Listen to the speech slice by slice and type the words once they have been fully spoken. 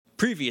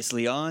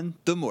Previously on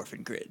the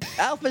Morphin Grid.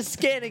 Alpha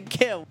scanning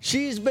Kim.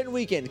 She's been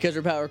weakened because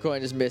her power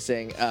coin is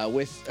missing.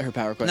 With her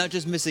power coin, Not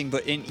just missing,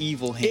 but in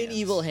evil hands. in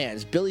evil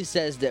hands. Billy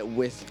says that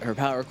with her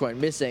power coin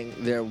missing,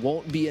 there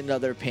won't be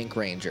another Pink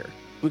Ranger.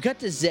 We cut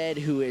to Zed,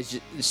 who is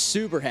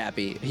super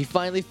happy. He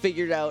finally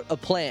figured out a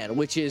plan,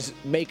 which is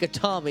make a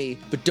Tommy,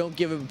 but don't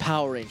give him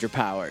Power Ranger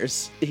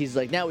powers. He's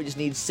like, now we just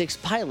need 6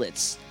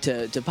 pilots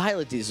to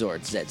pilot these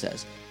Zords, Zed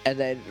says. And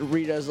then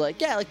Rito's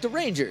like, yeah, like the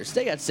Rangers.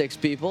 They got 6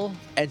 people.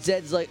 And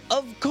Zed's like,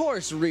 of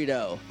course,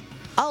 Rito.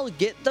 I'll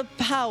get the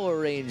Power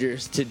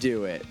Rangers to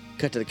do it.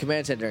 Cut to the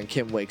command center and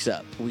Kim wakes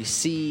up. We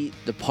see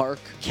the park.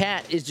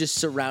 Kat is just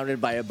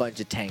surrounded by a bunch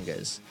of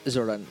Tangas.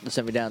 Zordon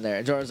sent me down there.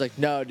 And Zordon's like,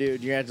 no,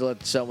 dude, you're going to have to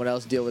let someone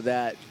else deal with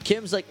that.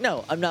 Kim's like,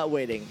 no, I'm not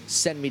waiting.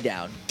 Send me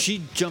down.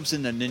 She jumps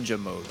into ninja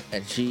mode.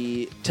 And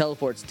she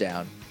teleports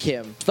down.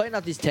 Kim fighting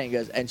off these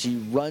Tangas, and she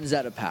runs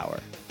out of power.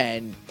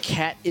 And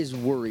Kat is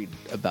worried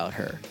about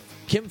her.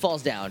 Kim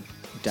falls down,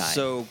 dying.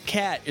 So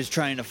Kat is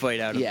trying to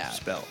fight out of the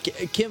spell.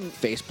 Kim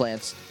face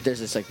plants. There's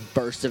this like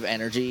burst of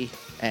energy,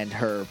 and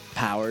her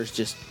powers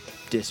just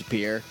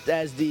disappear.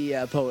 As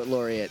the poet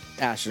laureate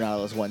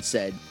Astronaut once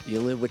said,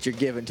 you live what you're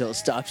given till it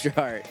stops your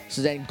heart.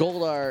 So then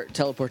Goldar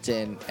teleports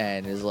in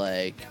and is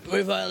like,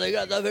 we finally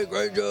got the Pink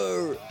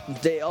Ranger.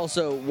 They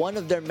also, one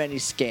of their many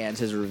scans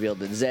has revealed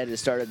that Zed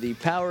has started the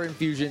power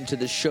infusion to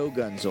the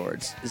Shogun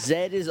Zords.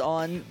 Zed is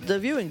on the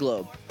viewing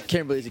globe.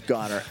 Kimberly's a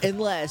goner.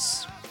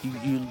 Unless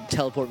you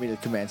teleport me to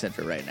the command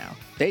center right now.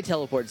 They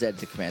teleport Zed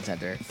to the command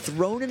center.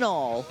 Throne and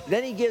all,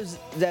 then he gives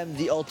them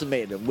the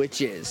ultimatum,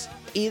 which is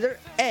either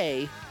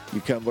A, you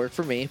come work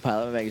for me,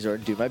 pilot my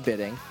Megazord, do my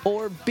bidding,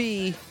 or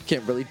B,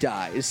 Kimberly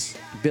dies.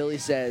 Billy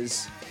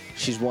says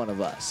she's one of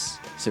us.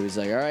 So he's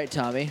like, all right,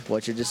 Tommy,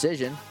 what's your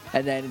decision?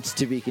 And then it's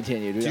to be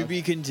continued. To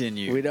be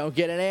continued. We don't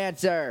get an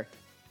answer.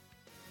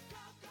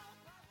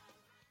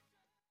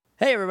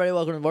 Hey everybody,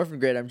 welcome to the Morphin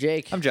Grid. I'm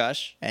Jake. I'm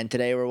Josh. And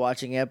today we're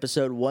watching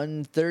episode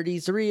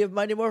 133 of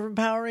Mighty Morphin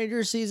Power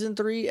Rangers Season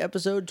 3,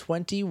 episode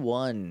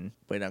 21.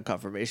 Wait on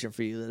confirmation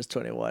for you that it's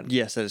 21.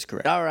 Yes, that is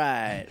correct. All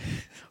right.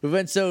 We've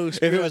been so...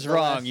 If it was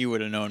wrong, you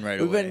would have known right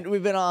away.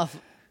 We've been off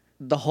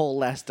the whole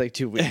last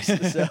 2 weeks.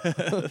 So.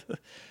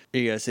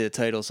 You gotta say the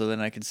title so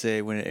then I can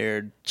say when it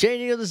aired.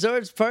 Changing of the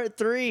Zords Part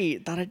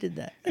 3. Thought I did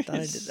that.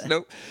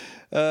 Nope.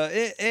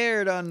 It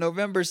aired on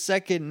November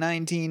 2nd,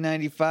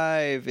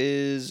 1995.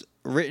 Is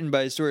written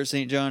by Stuart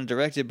St. John,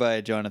 directed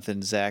by Jonathan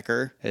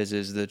Zacher, as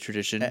is the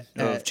tradition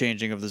of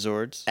changing of the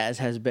Zords. As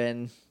has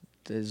been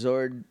the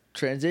Zord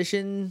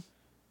transition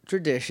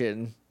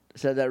tradition.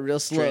 Said that real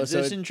slow.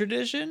 Transition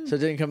tradition? So it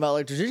didn't come out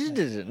like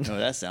tradition. No,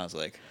 that sounds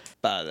like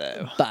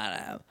ba-da.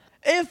 Ba-da.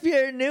 If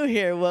you're new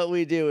here, what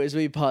we do is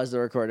we pause the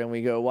recording,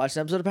 we go watch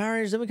an episode of Power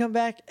Rangers, then we come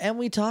back and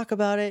we talk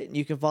about it.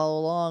 You can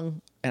follow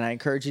along, and I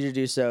encourage you to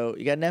do so.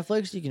 You got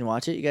Netflix, you can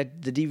watch it. You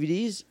got the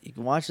DVDs, you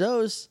can watch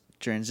those.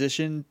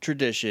 Transition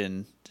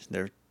Tradition,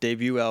 their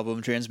debut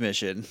album,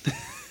 Transmission.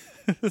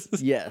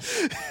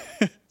 Yes.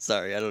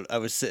 Sorry, I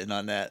was sitting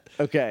on that.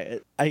 Okay,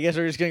 I guess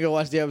we're just gonna go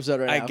watch the episode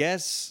right now. I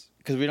guess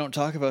because we don't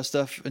talk about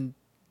stuff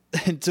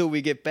until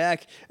we get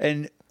back,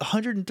 and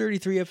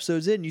 133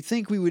 episodes in, you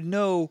think we would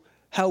know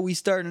how we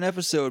start an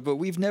episode, but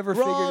we've never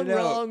figured it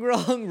out.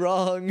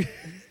 Wrong.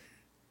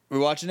 We're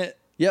watching it?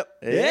 Yep.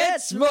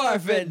 It's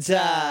Morphin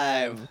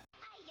time.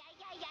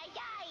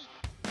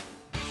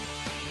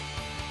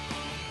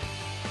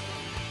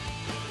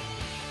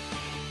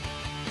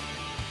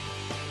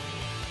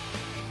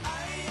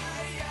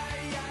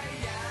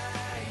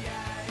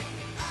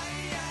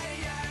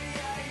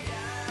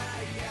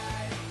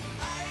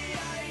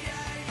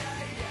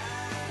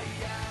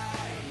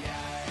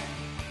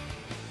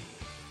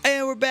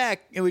 And we're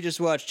back, and we just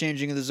watched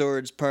Changing of the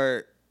Zords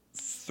Part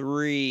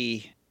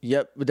 3.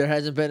 Yep, but there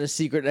hasn't been a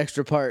secret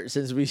extra part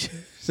since we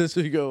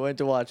went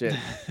to watch it.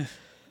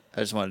 I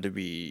just wanted to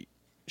be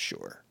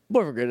sure.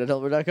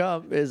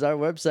 MorphinGrid@helper.com is our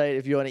website.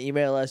 If you want to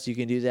email us, you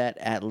can do that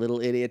at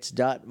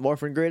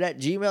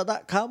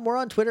littleidiots.morphingrid@gmail.com. We're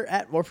on Twitter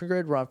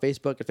 @morphingrid. We're on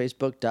Facebook at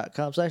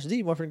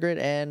facebook.com/themorphingrid,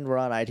 and we're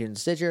on iTunes and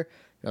Stitcher. If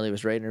you want to leave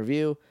us a rating and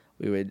review,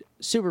 we would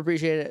super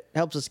appreciate it.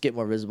 Helps us get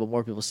more visible.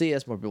 More people see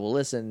us. More people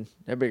listen.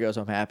 Everybody goes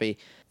home happy.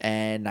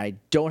 And I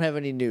don't have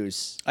any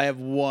news. I have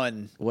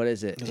one. What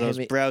is it? I was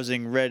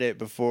browsing Reddit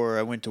before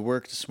I went to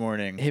work this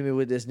morning. Hit me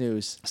with this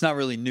news. It's not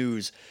really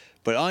news,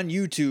 but on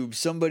YouTube,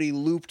 somebody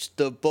looped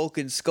the Bulk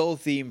and Skull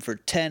theme for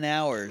 10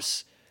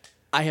 hours.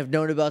 I have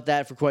known about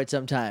that for quite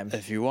some time.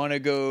 If you want to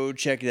go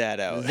check that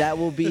out. That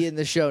will be in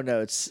the show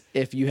notes.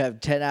 If you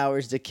have 10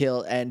 hours to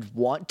kill and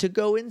want to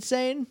go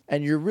insane,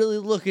 and you're really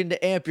looking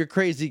to amp your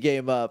crazy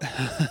game up,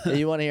 and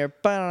you want to hear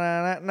 10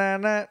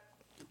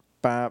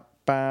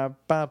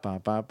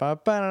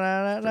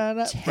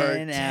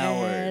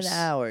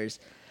 hours.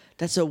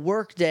 That's a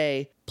work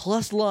day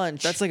plus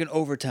lunch. That's like an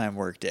overtime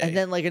work day. And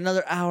then like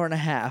another hour and a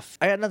half.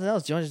 I got nothing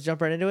else. Do you want to just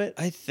jump right into it?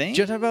 I think.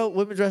 Do you want to talk about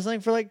women's wrestling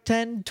for like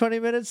 10, 20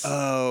 minutes?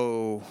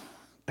 Oh.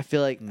 I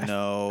feel like...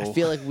 No. I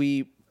feel like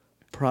we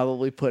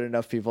probably put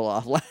enough people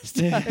off last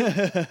time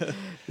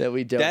that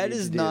we don't That need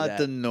is to do not that.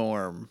 the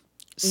norm.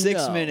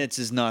 6 No. minutes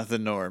is not the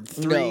norm.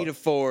 3 to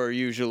 4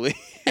 usually.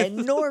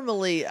 And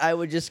normally I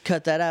would just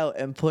cut that out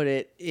and put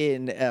it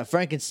in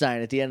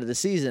Frankenstein at the end of the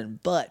season,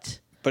 but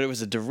But it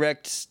was a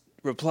direct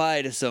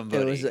reply to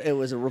somebody. it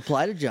was a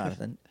reply to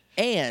Jonathan,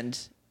 and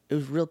it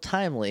was real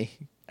timely,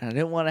 and I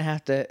didn't want to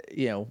have to,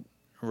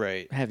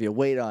 right. have you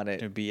wait on it.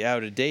 It'd be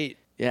out of date.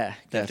 Yeah,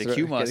 Have to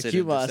QMOS it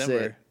in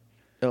December.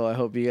 Oh, I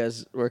hope you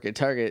guys work at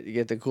Target. You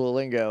get the cool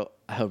lingo.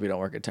 I hope you don't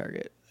work at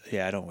Target.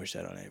 Yeah, I don't wish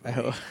that on I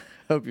anybody.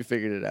 hope you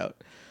figured it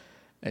out,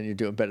 and you're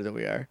doing better than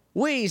we are.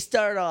 We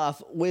start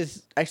off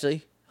with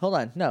hold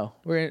on. No,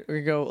 we're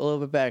gonna go a little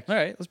bit back. All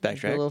right, let's Go a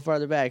backtrack. little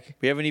farther back.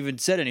 We haven't even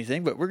said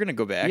anything, but we're going to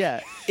go back.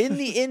 Yeah, in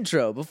the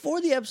intro,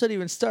 before the episode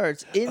even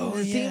starts, in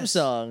the theme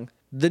song,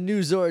 the new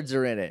Zords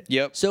are in it.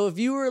 Yep. So if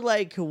you were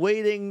like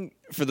waiting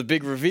For the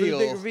big for reveal.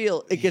 the big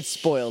reveal, it gets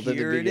spoiled in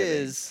the Here it beginning.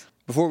 is.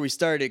 Before we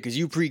started, because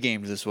you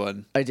pre-gamed this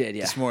one. I did,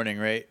 yeah. This morning,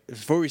 right?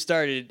 Before we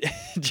started,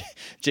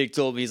 Jake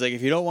told me, he's like,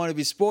 if you don't want to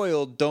be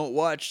spoiled, don't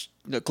watch,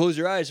 close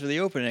your eyes for the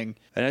opening.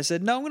 And I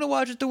said, no, I'm going to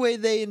watch it the way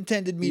they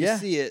intended me Yeah. to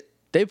see it.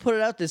 They put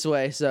it out this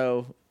way,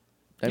 so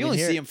You only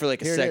see them for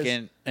like a here it is.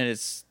 second, and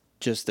it's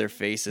just their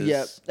faces.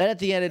 Yep. And at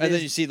the end, And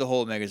then you see the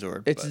whole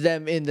Megazord. it's but-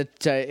 them in in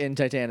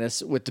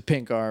Titanus with the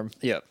pink arm,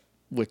 Yep.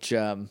 which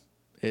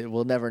it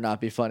will never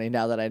not be funny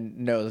now that I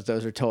know that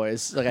those are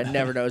toys. Like I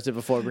never noticed it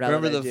before, but now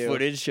Remember that the I do.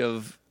 footage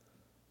of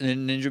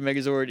Ninja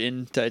Megazord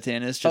in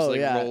Titanus just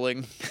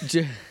rolling?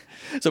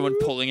 Someone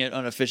pulling it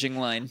on a fishing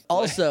line.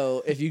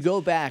 Also, if you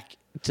go back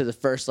to the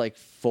first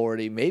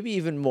 40, maybe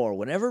even more,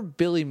 whenever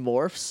Billy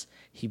morphs,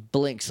 he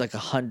blinks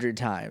 100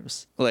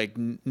 times. Like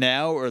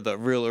now or the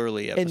real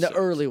early episodes? In the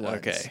early ones.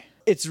 Okay.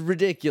 It's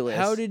ridiculous.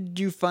 How did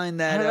you find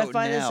that How out did I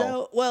find now? this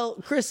out? Well,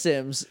 Chris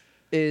Sims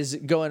is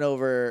going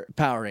over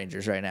Power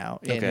Rangers right now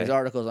in Okay. his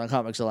articles on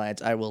Comics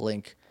Alliance. I will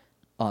link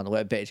on the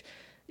webpage.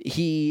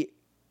 He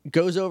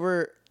goes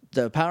over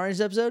the Power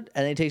Rangers episode,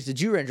 and then he takes the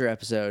Jew Ranger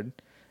episode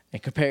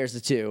and compares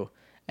the two,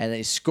 and then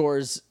he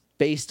scores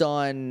based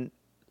on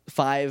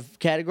 5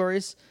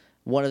 categories.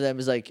 One of them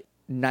is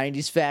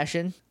 90s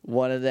fashion.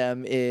 One of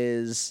them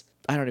is,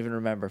 I don't even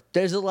remember.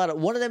 There's a lot of,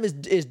 one of them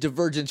is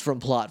divergence from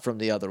plot from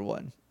the other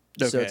one.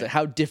 So Okay. it's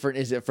how different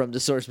is it from the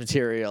source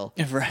material?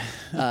 Right.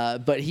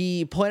 But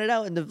he pointed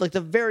out in the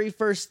very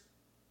first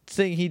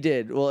thing he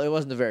did. Well, it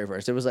wasn't the very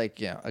first. It was a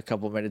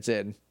couple minutes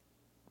in.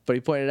 But he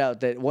pointed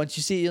out that once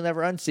you see it, you'll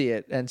never unsee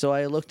it. And so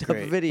I looked up a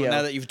Great. video. Well,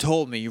 now that you've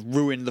told me, you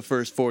ruined the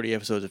first 40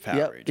 episodes of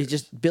Power Rangers. He's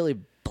just Billy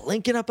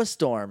blinking up a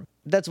storm.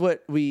 That's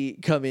what we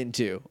come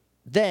into.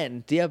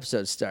 Then the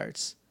episode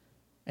starts,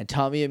 and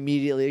Tommy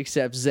immediately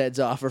accepts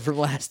Zed's offer from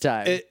last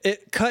time.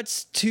 It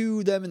cuts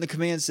to them in the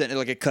command center.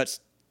 It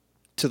cuts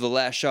to the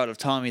last shot of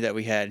Tommy that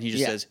we had, and he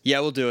just says, yeah,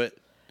 we'll do it.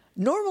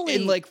 Normally,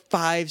 In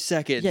 5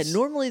 seconds. yeah,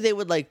 normally they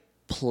would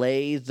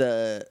play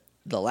the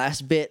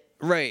last bit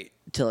Right.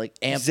 to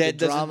amp Zed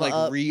the doesn't drama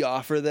up.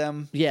 re-offer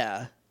them.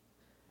 Yeah.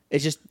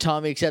 It's just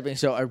Tommy accepting.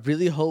 So I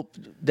really hope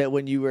that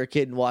when you were a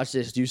kid and watched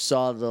this, you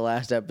saw the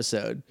last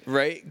episode.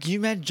 Right? Can you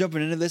imagine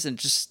jumping into this and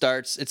it just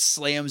starts, it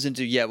slams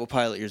into, yeah, we'll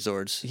pilot your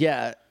Zords.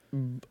 Yeah.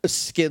 A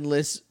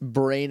skinless,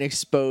 brain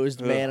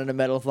exposed man in a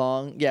metal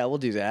thong. Yeah, we'll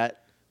do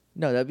that.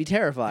 No, that'd be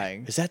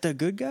terrifying. Is that the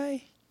good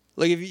guy?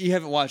 If you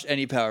haven't watched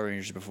any Power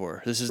Rangers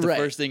before, this is the Right.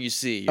 first thing you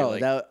see. You're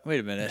wait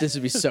a minute. This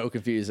would be so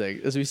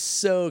confusing. This would be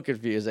so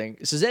confusing.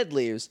 So Zed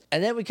leaves,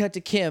 and then we cut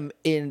to Kim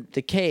in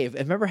the cave.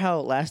 And remember how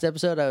last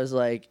episode I was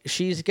like,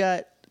 she's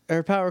got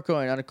her power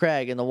coin on a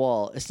crag in the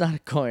wall. It's not a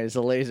coin, it's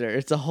a laser.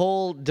 It's a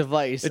whole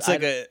device. It's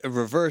like a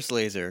reverse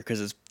laser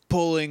because it's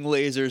pulling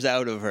lasers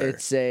out of her.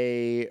 It's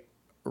a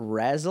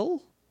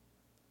razzle?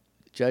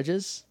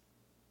 Judges?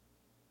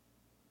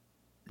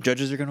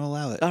 Judges are going to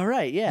allow it. All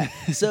right, yeah.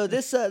 So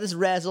this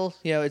razzle,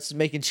 it's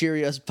making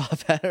Cheerios pop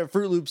out of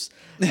Fruit Loops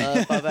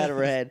pop out of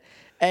her head,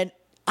 and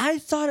I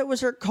thought it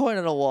was her coin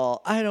on a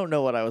wall. I don't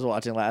know what I was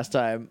watching last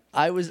time.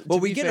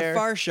 We get a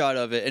far shot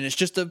of it, and it's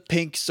just a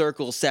pink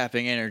circle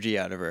sapping energy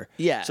out of her.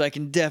 Yeah. So I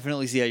can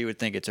definitely see how you would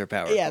think it's her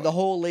power. Yeah, cord. the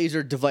whole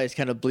laser device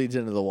kind of bleeds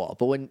into the wall,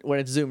 but when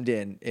it's zoomed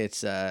in,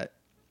 it's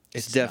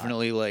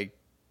definitely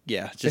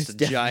just a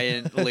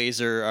giant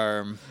laser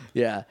arm.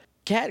 Yeah.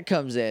 Kat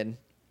comes in,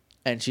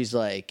 and she's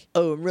like,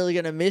 "Oh, I'm really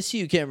gonna miss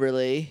you,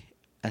 Kimberly."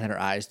 And then her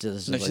eyes do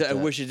this. No, she said, I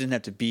wish it didn't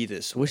have to be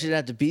this. Wish it didn't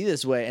have to be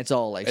this way. It's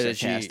all And then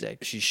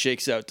sarcastic. she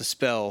shakes out the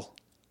spell.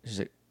 She's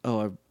like,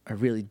 "Oh, I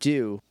really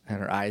do." And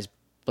her eyes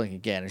blink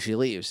again, and she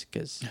leaves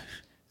because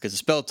The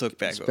spell took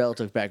back spell over.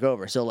 took back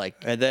over. So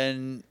And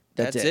then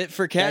that's it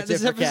for Kat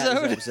That's this it for Kat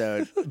episode.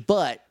 this episode.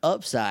 But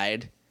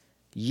upside,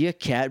 yeah,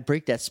 Kat,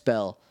 break that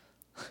spell.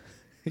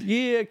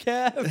 Yeah,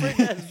 Kat, break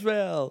that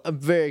spell. I'm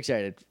very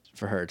excited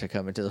for her to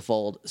come into the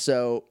fold.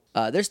 So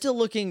they're still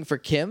looking for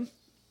Kim,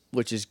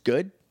 which is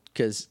good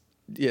because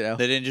They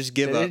didn't just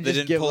give They up. didn't They just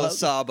didn't give pull a up.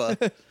 Saba.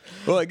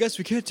 Well, I guess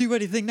we can't do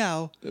anything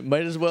now.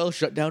 might as well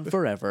shut down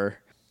forever.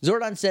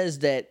 Zordon says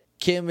that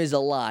Kim is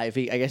alive.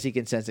 I guess he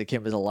can sense that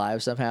Kim is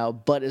alive somehow.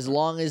 But as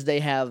long as they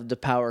have the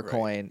power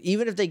coin,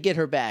 even if they get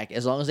her back,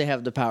 as long as they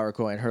have the power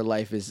coin, her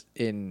life is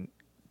in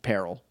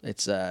peril.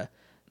 It's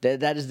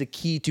That is the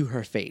key to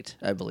her fate,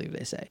 I believe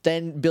they say.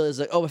 Then Billy's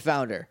like, oh, I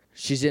found her.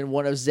 She's in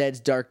one of Zed's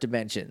dark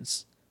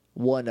dimensions.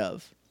 One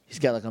of. He's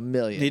got like 1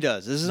 million. He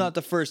does. This is not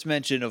the first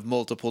mention of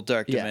multiple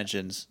dark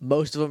dimensions.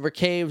 Most of them are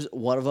caves.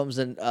 One of them's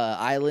an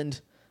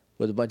island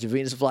with a bunch of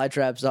Venus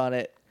flytraps on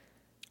it.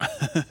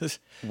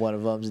 One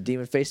of them's a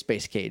demon-faced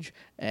space cage.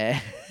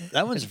 That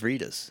one's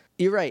Rita's.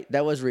 You're right.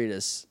 That was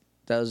Rita's.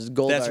 That was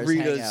Goldar's That's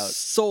Rita's hangout.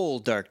 sole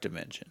dark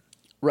dimension.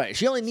 Right.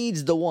 She only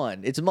needs the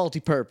one. It's a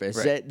multi-purpose.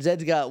 Right.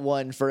 Zed's got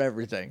one for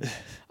everything.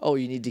 Oh,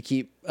 you need to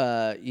keep.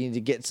 You need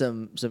to get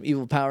some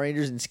evil Power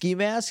Rangers and ski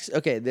masks.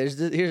 Okay, here's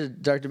a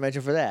dark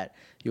dimension for that.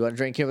 You want to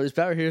drain Kimberly's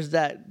power? Here's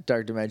that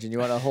dark dimension. You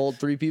want to hold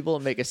 3 people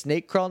and make a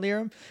snake crawl near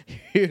them?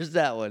 Here's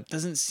that one.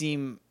 Doesn't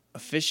seem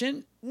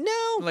efficient.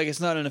 No. Like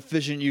it's not an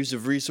efficient use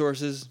of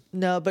resources.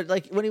 No, but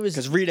like when he was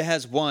because Rita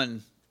has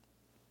one.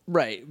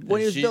 Right.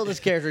 When he was building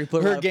his character, he put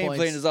a her lot of game points.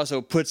 plan is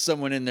also put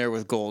someone in there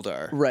with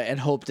Goldar. Right, and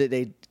hope that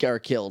they are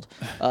killed.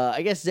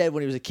 I guess Zed,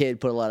 when he was a kid,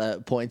 put a lot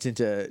of points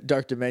into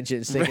Dark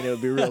Dimensions, thinking it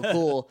would be real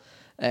cool.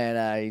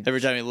 And every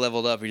time he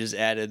leveled up, he just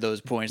added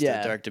those points to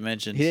the Dark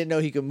Dimensions. He didn't know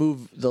he could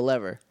move the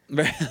lever.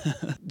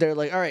 They're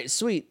like, all right,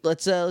 sweet,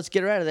 let's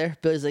get her out of there.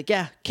 Billy's like,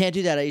 yeah, can't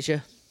do that,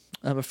 Aisha.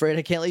 I'm afraid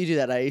I can't let you do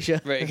that,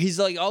 Aisha. Right. He's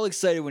like all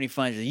excited when he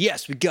finds her.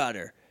 Yes, we got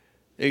her.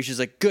 Aisha's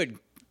like, good,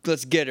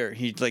 let's get her.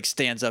 He like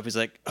stands up. He's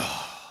like,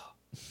 oh.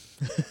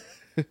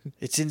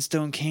 It's in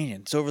Stone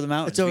Canyon. It's over the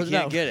mountains. We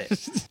can't get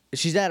it.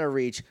 She's out of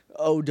reach.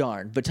 Oh,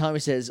 darn. But Tommy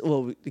says,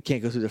 well, we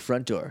can't go through the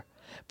front door.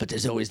 But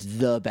there's always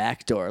the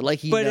back door. Like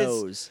he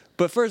knows.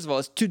 But first of all,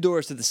 it's 2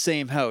 doors to the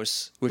same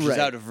house, which is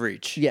out of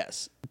reach.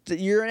 Yes.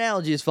 Your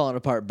analogy is falling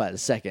apart by the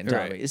second,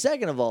 Tommy. Right.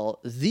 Second of all,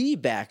 the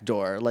back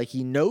door, like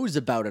he knows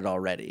about it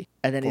already.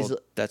 And then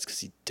that's because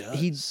he does.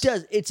 He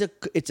does. It's a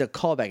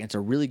callback. It's a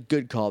really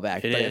good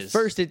callback. But at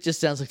first, it just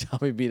sounds like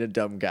Tommy being a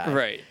dumb guy.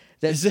 Right.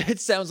 It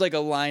sounds like a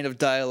line of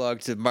dialogue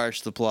to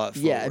march the plot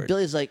forward. Yeah, and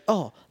Billy's like,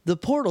 "Oh, the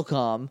portal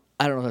comm."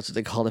 I don't know if that's what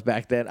they called it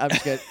back then. I'm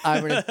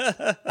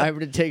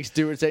gonna take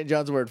Stuart St.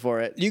 John's word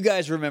for it. You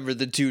guys remember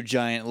the 2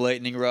 giant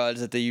lightning rods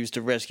that they used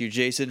to rescue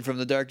Jason from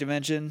the Dark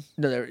Dimension?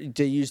 No,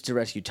 they used to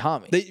rescue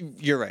Tommy.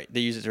 You're right.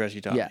 They used it to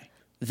rescue Tommy. Yeah,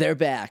 they're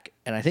back,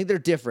 and I think they're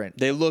different.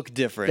 They look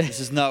different. This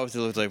is not what they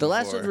looked like the before.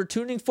 last ones were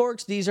tuning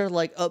forks. These are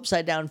like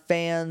upside down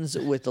fans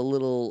with a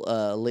little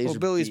laser. Well,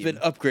 Billy's beam. been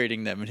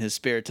upgrading them in his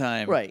spare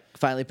time. Right.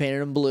 Finally painted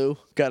them blue.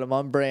 Got them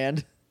on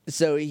brand.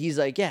 So he's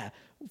like, yeah,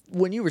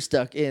 when you were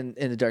stuck in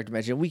the Dark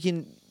Dimension, we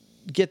can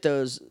get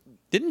those.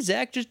 Didn't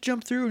Zach just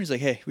jump through and he's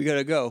like, hey, we got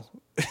to go?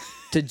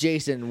 To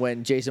Jason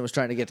when Jason was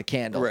trying to get the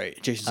candle. Right.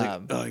 Jason's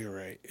like, oh, you're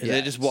right. And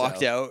they just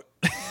walked out.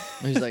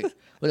 He's like,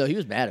 well, no, he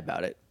was mad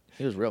about it.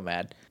 He was real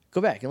mad. Go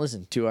back and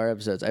listen to our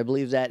episodes. I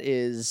believe that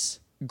is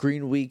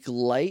Green Week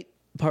Light,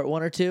 part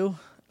 1 or 2.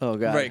 Oh,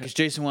 God. Right, because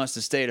Jason wants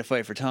to stay to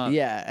fight for Tommy.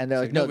 Yeah, and they're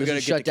like, no, we got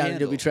to shut down and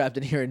you'll be trapped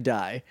in here and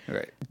die.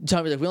 Right.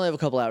 Tommy's like, we only have a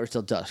couple hours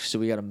till dusk, so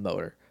we got a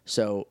motor.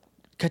 So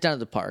cut down to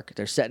the park.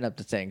 They're setting up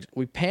the things.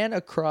 We pan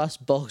across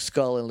Bulk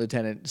Skull and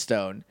Lieutenant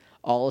Stone,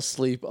 all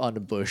asleep on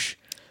a bush.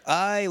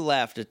 I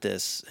laughed at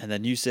this, and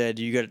then you said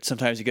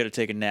sometimes you got to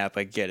take a nap.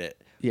 I get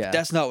it. Yeah. But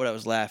that's not what I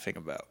was laughing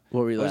about.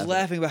 What were you laughing I was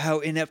laughing about how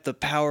inept the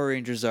Power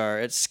Rangers are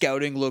at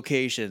scouting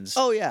locations.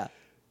 Oh, yeah.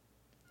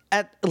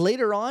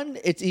 Later on,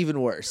 it's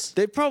even worse.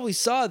 They probably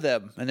saw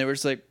them, and they were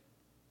just like,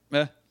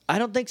 eh. I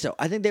don't think so.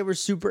 I think they were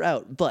super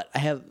out. But I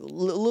have a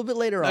little bit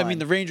later on. I mean,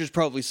 the Rangers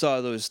probably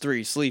saw those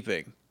 3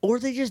 sleeping. Or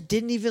they just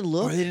didn't even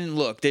look. Or they didn't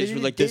look. They just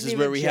were like, this is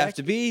where we have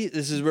to be.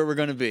 This is where we're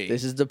going to be.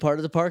 This is the part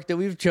of the park that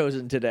we've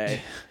chosen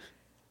today.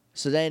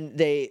 So then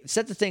they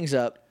set the things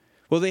up.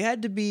 Well, they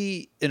had to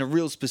be in a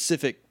real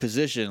specific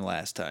position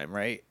last time,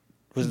 right?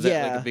 Wasn't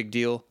that like a big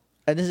deal?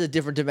 And this is a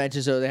different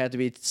dimension, so they have to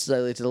be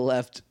slightly to the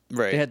left.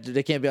 Right.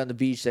 They can't be on the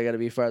beach. They got to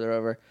be farther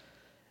over.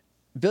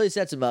 Billy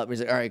sets him up. And he's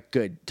like, all right,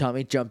 good.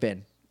 Tommy, jump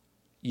in.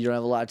 You don't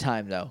have a lot of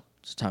time, though.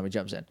 So Tommy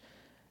jumps in.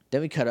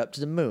 Then we cut up to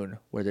the moon,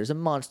 where there's a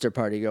monster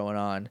party going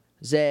on.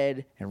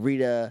 Zed and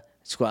Rita,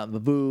 Squat and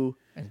Baboo,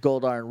 and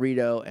Goldar and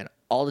Rito, and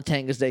all the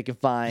Tangas they can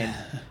find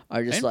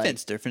are just and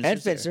Finster.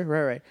 Finster,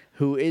 right.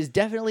 Who is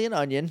definitely an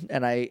onion,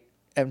 and I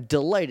am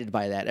delighted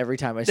by that every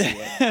time I see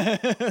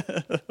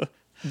it.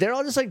 They're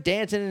all just like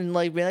dancing and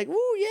like being like, "Woo,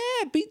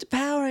 yeah, beat the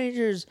Power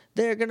Rangers.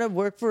 They're gonna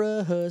work for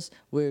us.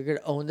 We're gonna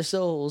own the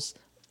souls."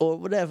 Or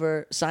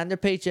whatever, sign their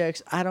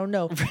paychecks. I don't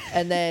know.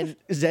 And then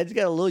Zed's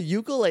got a little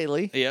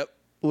ukulele. Yep.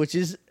 Which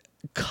is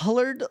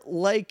colored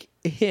like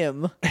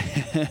him.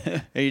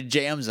 He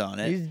jams on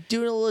it. He's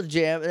doing a little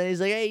jam. And then he's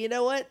like, hey, you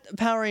know what?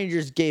 Power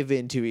Rangers gave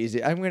in too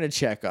easy. I'm going to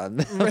check on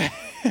them.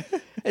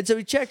 And so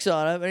he checks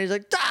on him and he's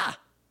like, ah!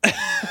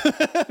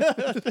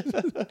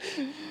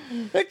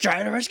 They're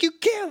trying to rescue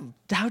Kim.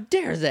 How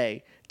dare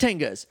they?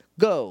 Tengas,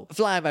 go.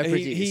 Fly, my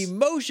pretties. He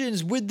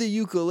motions with the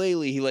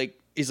ukulele.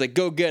 He's like,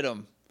 go get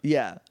him.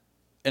 Yeah.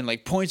 And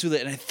like points with it.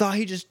 And I thought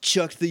he just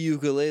chucked the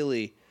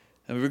ukulele.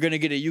 And we were going to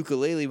get a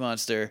ukulele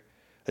monster.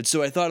 And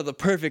so I thought of the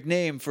perfect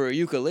name for a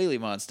ukulele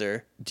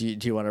monster. Do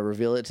you want to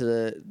reveal it or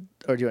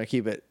do you want to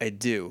keep it? I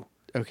do.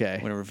 Okay.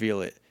 I want to reveal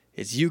it.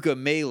 It's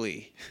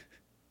Ukemelee.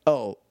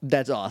 Oh,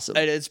 that's awesome.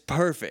 And it's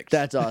perfect.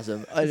 That's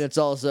awesome. And it's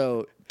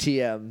also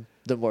TM,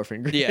 the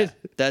morphing grid. Yeah,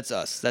 that's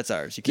us. That's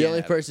ours. You The can't only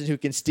have person who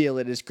can steal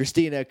it is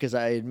Christina, because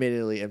I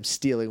admittedly am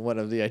stealing one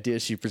of the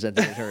ideas she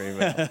presented in her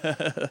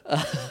email.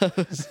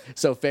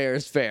 So fair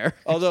is fair.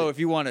 Although, if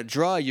you want to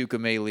draw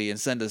Ukemelee and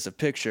send us a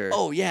picture,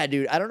 Oh, yeah,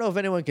 dude. I don't know if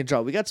anyone can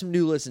draw. We got some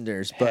new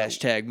listeners, but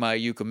hashtag my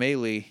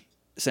Ukemelee.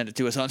 Send it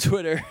to us on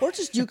Twitter. or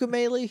just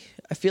Ukemelee.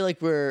 I feel like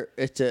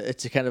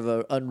it's a kind of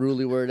an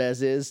unruly word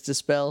as is to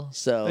spell.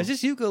 So It's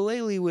just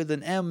ukulele with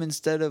an M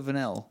instead of an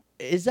L.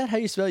 is that how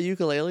you spell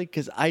ukulele?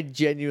 Because I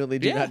genuinely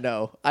do Yeah. not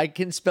know. I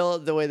can spell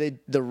it the way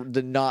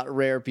the not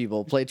rare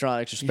people,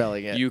 Playtronics, are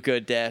spelling it.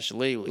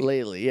 Yuka-Lele.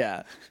 Lately,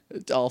 yeah.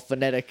 It's all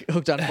phonetic,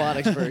 hooked on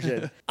phonics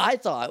version. I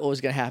thought what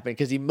was going to happen,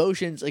 because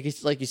emotions,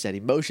 like you said,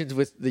 emotions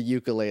with the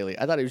ukulele.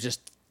 I thought he was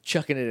just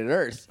chucking it at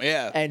Earth.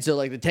 Yeah. And so,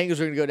 like, the Tangos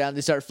were going to go down,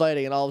 they start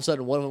fighting, and all of a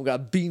sudden, one of them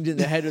got beamed in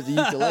the head with the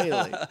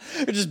ukulele.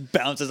 It just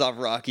bounces off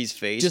Rocky's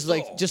face. just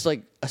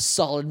like a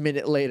solid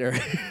minute later.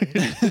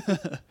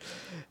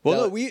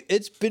 Well, No. no,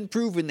 it's been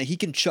proven that he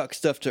can chuck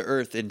stuff to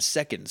Earth in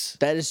seconds.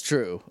 That is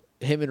true.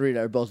 Him and Rita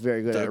are both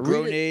very good The at it.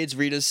 Rita, grenades,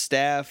 Rita's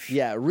staff.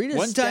 yeah, Rita's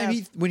One time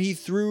staff- when he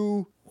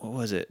threw, what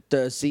was it?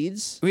 the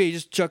seeds. Oh, yeah, he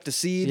just chucked the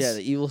seeds. Yeah,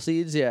 the evil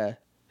seeds. Yeah,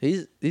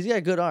 he's got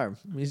a good arm.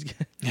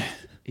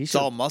 It's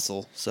all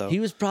muscle. So He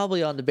was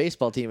probably on the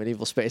baseball team at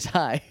Evil Space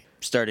High.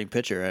 starting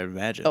pitcher, I'd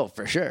imagine. Oh,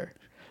 for sure.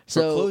 For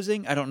So,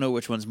 closing, I don't know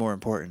which one's more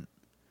important.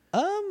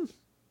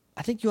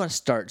 I think you want to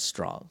start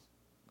strong.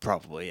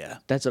 Probably, yeah.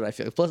 That's what I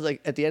feel. Plus,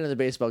 like, at the end of the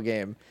baseball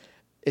game,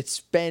 it's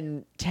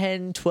been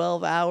 10,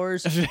 12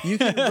 hours. You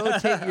can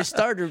rotate your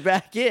starter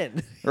back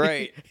in.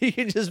 Right. He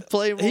can just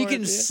play more. He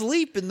can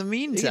sleep in the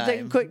meantime.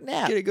 take a quick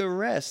nap. Get a good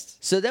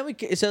rest. So then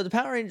the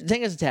Power Rangers,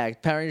 Tenga's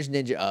attacked. Power Rangers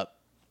Ninja up.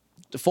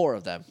 The 4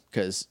 of them,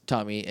 because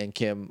Tommy and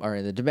Kim are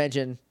in the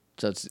dimension.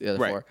 So it's the other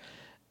Right. 4.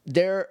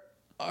 There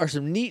are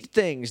some neat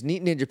things,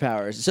 neat ninja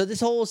powers. So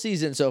this whole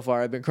season so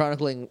far, I've been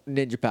chronicling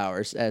ninja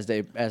powers as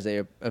they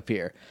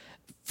appear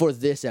for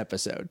this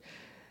episode.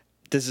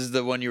 This is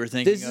the one you were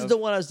thinking This of? is the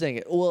one I was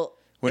thinking. Well,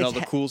 When it's all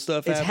the cool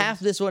stuff It's happens? half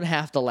this one,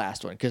 half the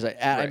last one. Because I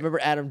Right. remember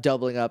Adam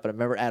doubling up, and I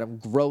remember Adam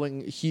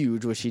growing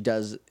huge, which he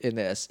does in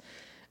this.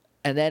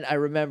 And then I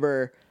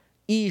remember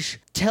Ish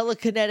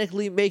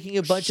telekinetically making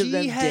a bunch of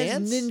them She has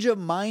dance. ninja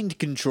mind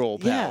control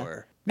Yeah.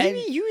 power.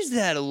 Maybe And- use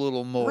that a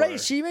little more. Right,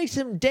 she makes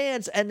him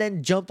dance and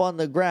then jump on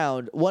the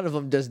ground. One of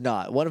them does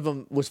not. One of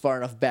them was far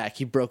enough back,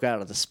 he broke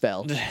out of the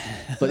spell.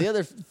 But the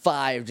other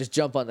 5 just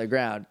jump on the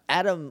ground.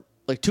 Adam,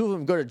 like 2 of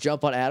them go to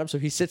jump on Adam, so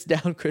he sits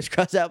down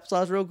crisscross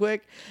applesauce real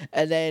quick,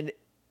 and then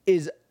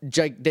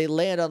they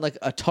land on like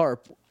a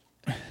tarp,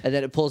 and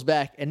then it pulls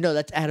back, and no,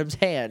 that's Adam's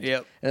hand.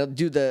 Yep. And they'll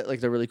do the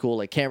really cool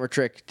like camera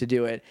trick to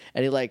do it,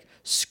 and he like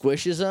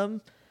squishes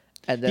them,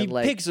 and then He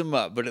like picks them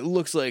up, but it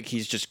looks like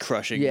he's just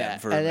crushing yeah, them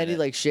for and a then he minute.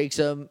 like shakes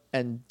them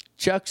and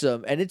chucks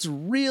them, and it's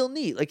real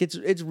neat. Like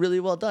it's really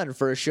well done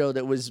for a show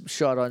that was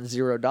shot on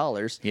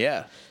 $0.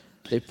 Yeah.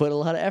 They put a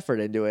lot of effort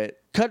into it.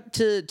 Cut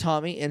to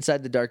Tommy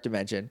inside the dark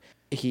dimension.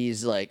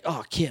 He's like,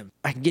 "Oh, Kim,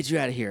 I can get you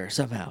out of here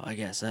somehow, I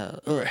guess."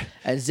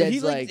 And Zed's He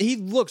like, he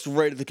looks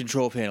right at the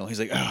control panel. He's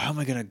like, "Oh, how am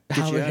I gonna "How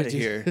get am you I out gonna of do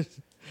here? this?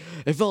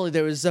 If only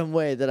there was some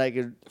way that I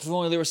could." If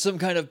only there was some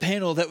kind of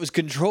panel that was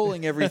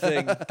controlling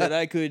everything that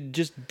I could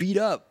just beat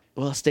up."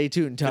 Well, stay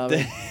tuned,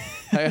 Tommy.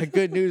 I got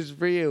good news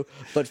for you.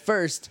 But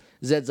first,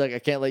 Zed's like, "I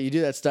can't let you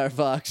do that, Star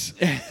Fox."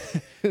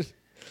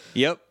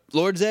 Yep.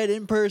 Lord Zed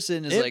in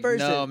person is In like,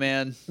 person. "No,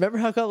 man." Remember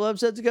how a couple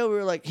episodes ago we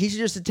were like, he should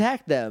just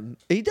attack them.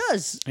 He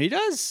does. He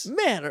does.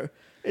 Man,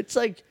 it's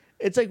like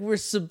we're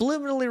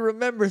subliminally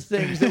remember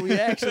things that we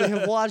actually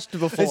have watched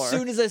before. As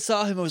soon as I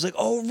saw him, I was like,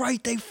 "Oh,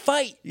 right, they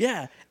fight."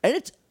 Yeah, and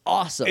it's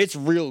awesome. It's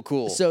real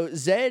cool. So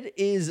Zed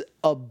is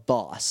a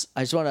boss.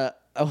 I want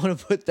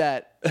to put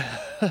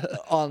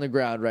that on the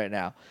ground right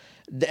now.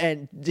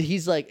 And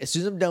he's like, as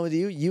soon as I'm done with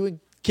you, you and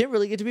Kim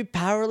really get to be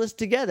powerless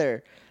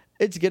together.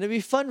 It's gonna be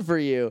fun for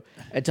you.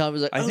 And Tom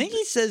was like, I think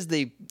he says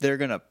they're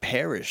gonna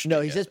perish. no.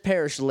 He together. says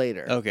perish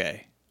later.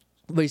 Okay.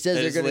 But he says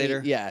That they're is gonna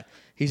later? yeah.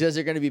 He says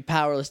they're gonna be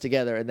powerless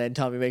together, and then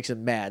Tommy makes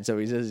him mad. So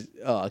he says,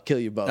 "Oh, I'll kill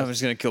you both." I'm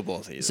just gonna kill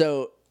both of you.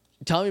 So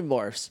Tommy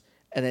morphs,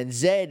 and then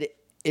Zed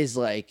is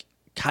like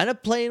kind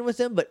of playing with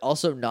him, but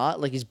also not.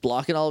 Like he's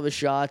blocking all of his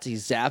shots. He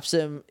zaps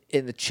him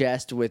in the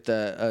chest with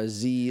a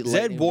Z.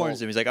 Zed lightning warns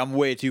bolt. him. He's like, "I'm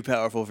way too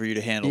powerful for you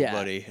to handle, Yeah.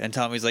 buddy." And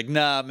Tommy's like,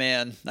 "Nah,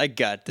 man, I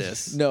got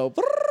this." No.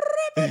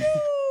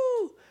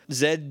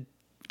 Zed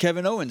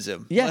Kevin Owens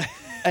him. Yeah,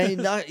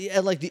 and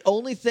like the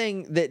only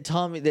thing that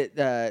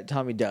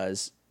Tommy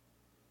does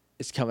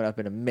is coming up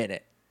in a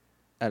minute.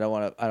 I don't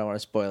want to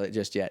spoil it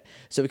just yet.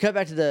 So we cut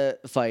back to the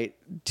fight.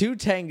 2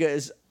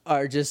 Tengas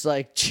are just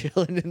like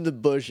chilling in the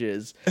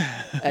bushes,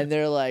 and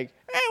they're like,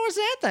 "Hey, what's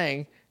that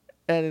thing?"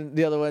 And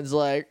the other one's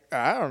like,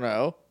 "I don't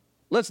know.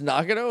 Let's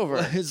knock it over.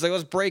 It's like,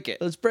 let's break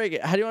it. Let's break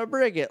it. How do you want to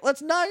break it?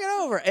 Let's knock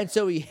it over." And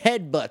so he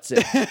headbutts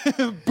it.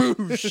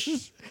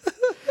 Boosh.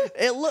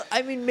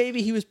 I mean,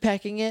 maybe he was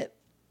pecking it,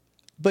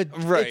 but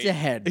Right. it's a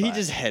headbutt. He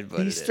just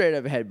headbutted He it. straight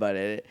up headbutted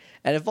it,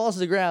 and it falls to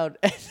the ground.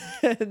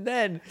 And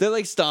then They're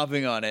like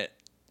stomping on it.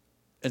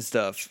 and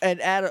stuff.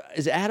 And Adam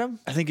is it Adam?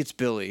 I think it's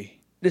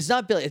Billy. It's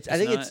not Billy. I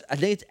think not?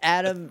 it's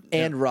Adam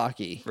and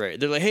Rocky. Right.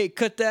 They're like, hey,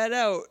 cut that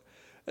out.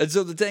 And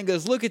so the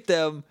Tengos look at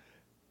them,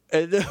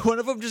 and then one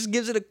of them just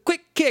gives it a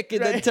quick kick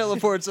and then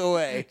teleports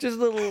away. Just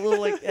a little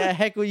like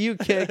heck with you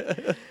kick,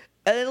 and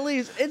it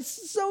leaves.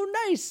 It's so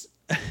nice.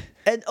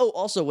 And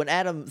also when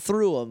Adam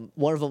threw him,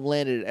 one of them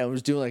landed and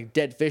was doing like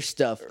dead fish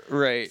stuff.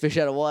 Right. Fish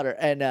out of water,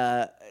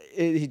 and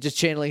he just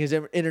channeling his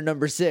inner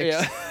number 6.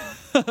 Yeah.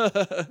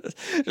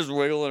 Just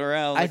wiggling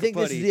around like I think a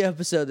this putty. is the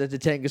episode that the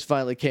Tengos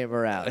finally came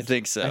around. I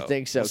think so.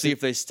 We'll see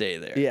if they stay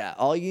there. Yeah,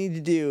 all you need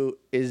to do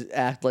is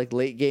act like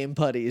late game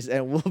putties,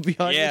 and we'll be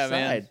on your side.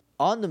 Man.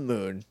 On the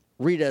moon,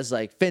 Rita's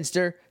like,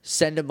 Finster,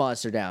 send a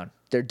monster down.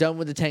 They're done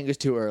with the Tengos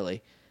too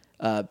early.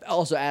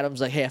 Also,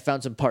 Adam's like, hey, I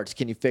found some parts.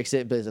 Can you fix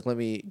it? But he's like, let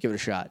me give it a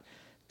shot,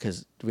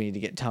 because we need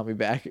to get Tommy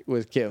back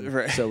with Kim.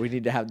 Right. So we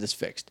need to have this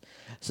fixed.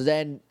 So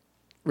then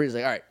Rita's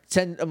like, all right,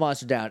 send a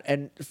monster down.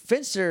 And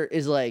Finster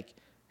is like,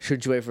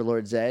 shouldn't you wait for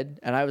Lord Zed?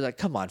 And I was like,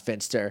 come on,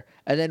 Finster.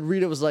 And then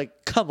Rita was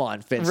like, come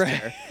on, Finster.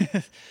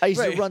 Right. I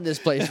used to run this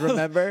place,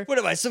 remember? What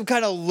am I, some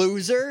kind of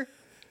loser?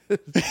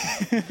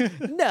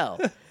 No.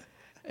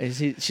 And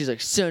she's like,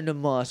 send a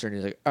monster. And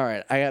he's like, all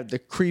right, I have the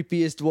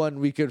creepiest one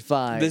we could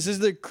find. This is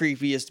the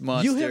creepiest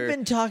monster. You have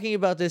been talking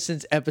about this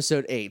since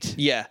episode 8.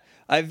 Yeah.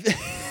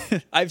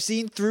 I've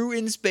seen through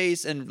In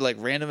Space and like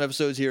random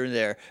episodes here and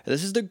there.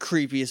 This is the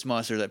creepiest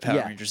monster that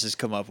Power Rangers has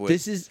come up with.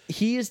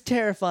 He is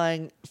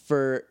terrifying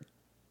for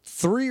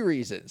 3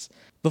 reasons.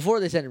 Before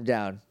they send him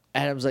down,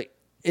 Adam's like,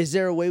 is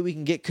there a way we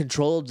can get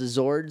control of the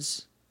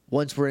Zords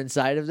once we're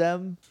inside of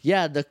them?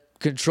 Yeah, the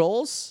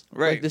controls?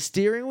 Right. Like the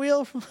steering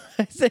wheel,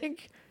 I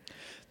think.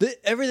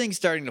 Everything's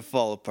starting to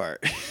fall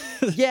apart.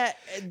 Yeah.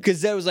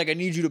 Because that was like, I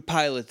need you to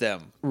pilot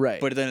them.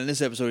 Right. But then in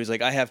this episode, he's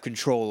like, I have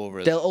control over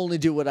them. They'll only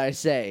do what I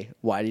say.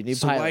 Why do you need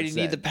pilots? So why do you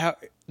need the power?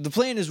 The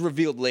plan is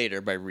revealed later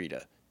by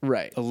Rita.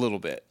 Right. A little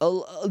bit.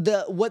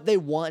 What they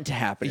want to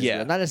happen is real.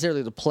 Not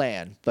necessarily the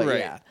plan, but Right.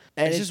 yeah.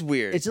 And it's just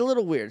weird. It's a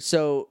little weird.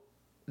 So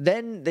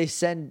then they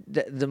send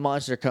the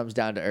monster comes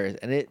down to Earth,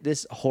 and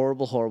this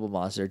horrible, horrible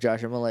monster.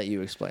 Josh, I'm gonna let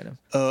you explain him.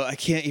 I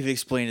can't even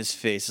explain his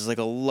face. It's like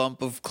a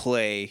lump of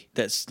clay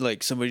that's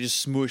like somebody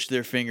just smooshed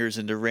their fingers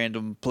into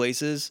random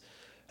places.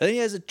 And then he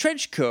has a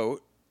trench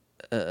coat.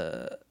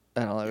 I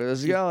don't know where this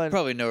is going.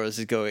 Probably know where this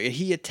is going.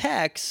 He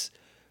attacks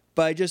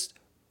by just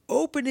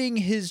opening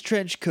his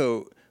trench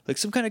coat like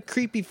some kind of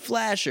creepy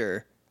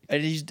flasher,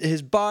 and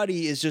his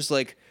body is just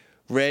like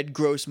red,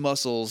 gross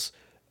muscles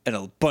and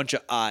a bunch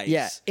of eyes.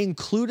 Yeah,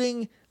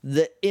 including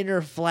the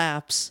inner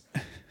flaps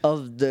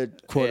of the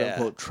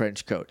quote-unquote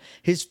trench coat.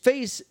 His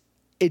face,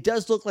 it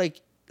looks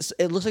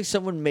like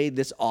someone made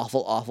this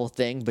awful, awful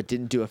thing but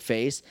didn't do a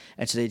face,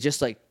 and so they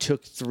just like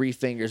took 3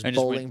 fingers,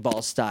 bowling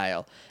ball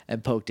style,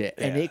 and poked it,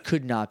 and it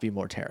could not be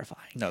more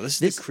terrifying. No,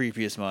 this is the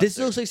creepiest monster. This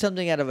looks like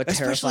something out of a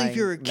terrifying Especially if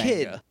you're a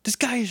kid. manga. This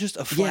guy is just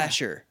a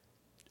flasher.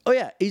 Oh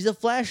yeah, he's a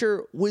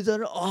flasher with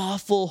an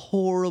awful,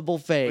 horrible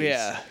face.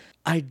 Yeah.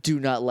 I do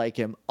not like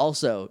him.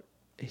 Also,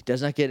 he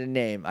does not get a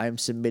name. I'm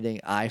submitting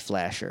Eye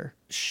Flasher.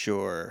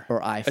 Sure.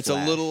 Or Eye It's a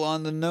Flash. little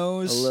on the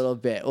nose. A little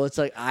bit. Well, it's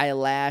like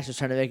eyelash. I was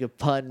trying to make a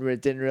pun, but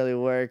it didn't really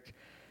work.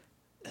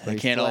 They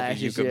can't all be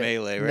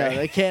Ukemelee, right? No,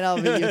 they can't all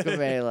be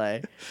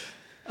Ukemelee.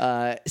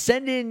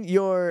 Send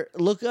in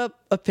look up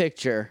a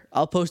picture.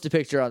 I'll post a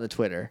picture on the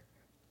Twitter.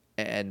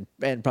 And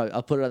probably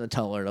I'll put it on the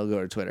Tumblr and it'll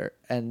go to Twitter.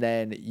 And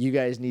then you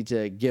guys need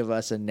to give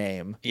us a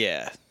name.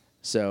 Yeah.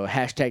 So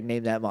hashtag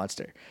name that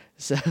monster.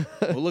 So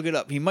We'll look it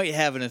up. He might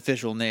have an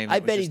official name. I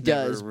bet he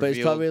does, but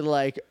it's probably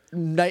like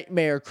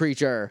nightmare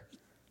creature.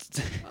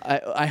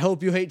 I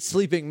hope you hate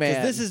sleeping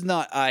man. This is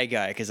not Eye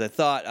Guy, because I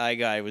thought Eye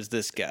Guy was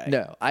this guy.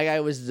 No, Eye Guy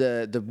was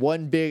the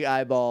one big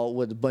eyeball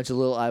with a bunch of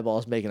little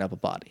eyeballs making up a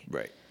body.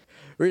 Right.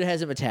 Rita has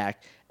him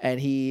attack, and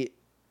he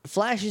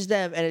flashes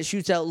them, and it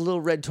shoots out little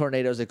red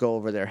tornadoes that go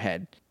over their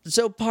head.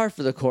 So par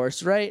for the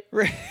course, right?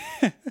 Right.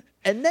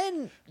 And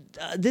then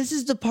this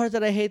is the part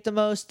that I hate the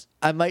most.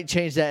 I might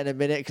change that in a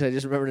minute because I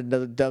just remembered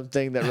another dumb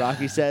thing that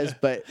Rocky says.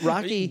 But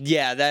Rocky...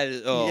 Yeah, that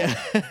is... Oh.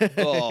 Yeah.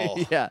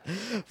 Oh. Yeah.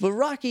 But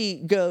Rocky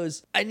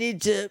goes, I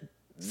need to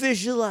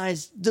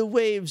visualize the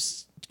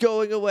waves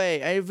going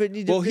away. I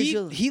need to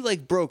visualize... he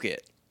like broke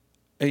it.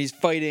 And he's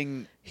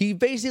fighting... He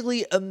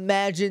basically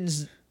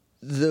imagines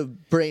the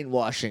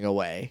brainwashing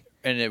away.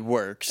 And it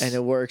works. And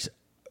it works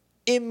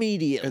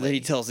immediately. And then he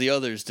tells the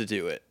others to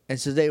do it. And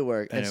so they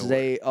work. And so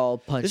they all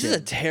punch This him. is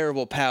a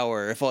terrible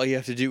power if all you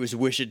have to do is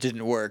wish it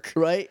didn't work.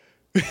 Right?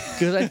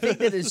 Because I think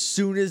that as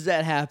soon as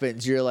that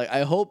happens, you're like,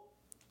 I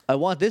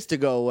want this to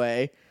go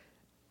away.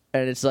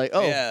 And it's like,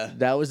 oh,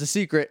 that was the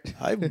secret.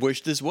 I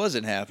wish this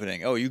wasn't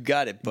happening. Oh, you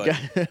got it, buddy.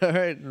 All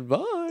right,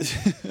 bye.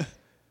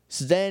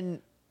 So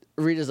then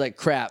Rita's like,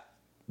 crap,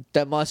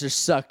 that monster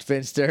sucked,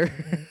 Finster.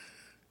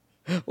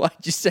 Why'd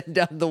you send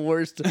down the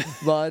worst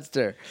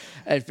monster?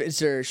 And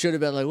Finster should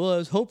have been like, well, I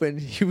was hoping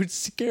you would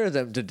scare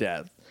them to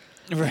death.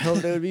 I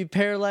hoped they would be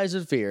paralyzed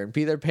with fear and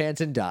pee their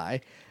pants and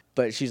die.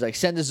 But she's like,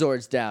 send the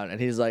Zords down.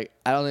 And he's like,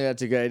 I don't think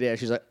that's a good idea.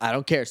 She's like, I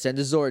don't care. Send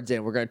the Zords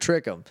in. We're going to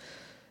trick them.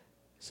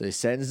 So he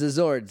sends the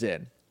Zords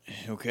in,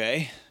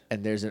 Okay.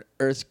 and there's an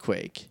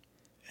earthquake.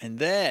 And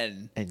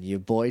then And your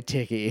boy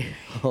Tiki,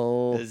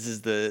 oh, this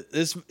is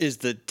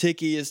the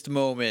tickiest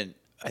moment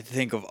I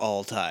think of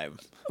all time.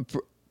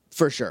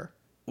 for sure.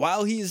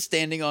 While he is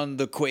standing on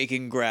the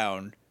quaking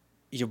ground,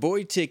 your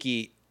boy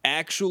Tiki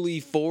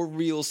actually for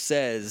real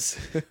says,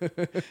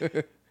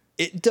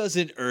 "It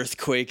doesn't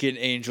earthquake in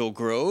Angel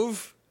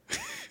Grove."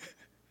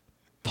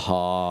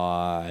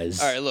 Pause.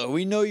 All right, look,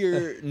 we know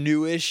you're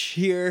newish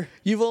here.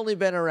 You've only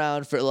been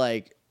around for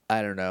like,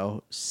 I don't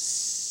know,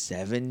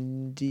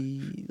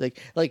 70,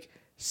 like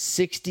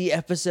 60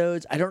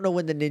 episodes. I don't know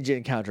when the ninja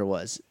encounter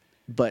was,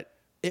 but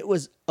it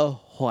was a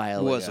while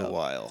ago. It was a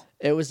while.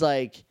 It was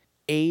like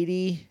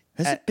 80.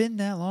 Has it been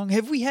that long?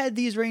 Have we had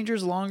these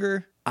Rangers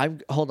longer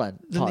Hold on.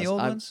 than Pause. the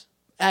old ones?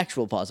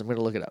 Actual pause. I'm going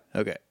to look it up.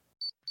 Okay.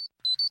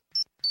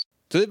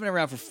 So they've been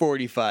around for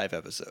 45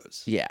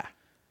 episodes. Yeah.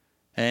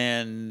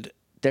 And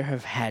There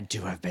have had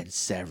to have been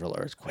several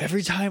earthquakes.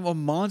 every time a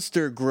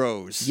monster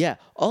grows. Yeah.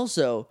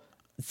 Also,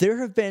 there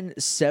have been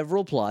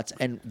several plots,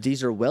 and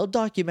these are well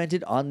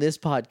documented on this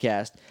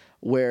podcast,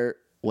 where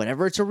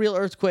whenever it's a real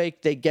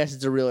earthquake, they guess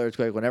it's a real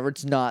earthquake. Whenever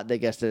it's not, they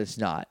guess that it's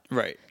not.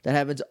 Right. That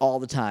happens all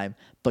the time.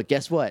 But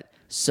guess what?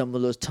 Some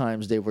of those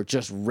times they were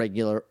just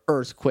regular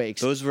earthquakes.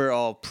 Those were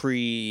all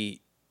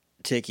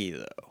pre-Tiki,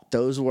 though.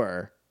 Those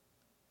were.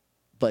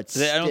 But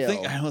still.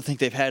 I don't think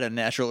they've had a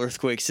natural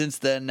earthquake since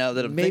then. Now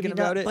that I'm Maybe thinking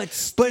about not, it, but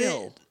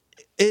still.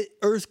 it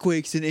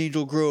earthquakes in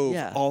Angel Grove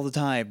Yeah. all the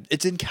time.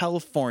 It's in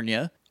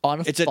California.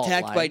 It's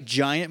attacked by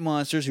giant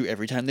monsters who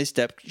every time they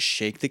step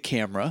shake the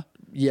camera.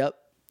 Yep.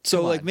 So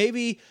Come like on.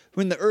 maybe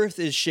when the earth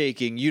is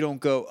shaking, you don't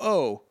go,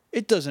 "Oh,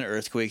 it doesn't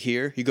earthquake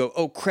here." You go,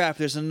 "Oh crap,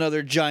 there's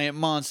another giant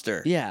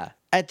monster." Yeah.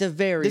 At the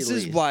very This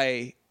least. is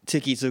why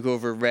Tiki took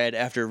over Red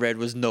after Red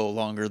was no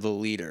longer the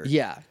leader.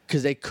 Yeah,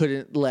 because they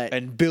couldn't let.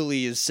 And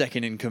Billy is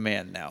second in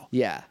command now.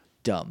 Yeah,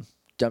 dumb.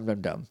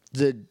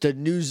 The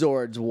new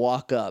Zords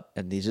walk up,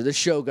 and these are the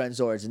Shogun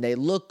Zords, and they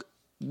look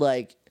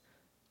like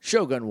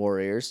Shogun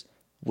warriors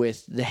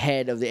with the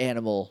head of the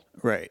animal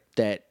Right.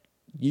 that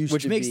used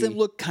Which to makes be them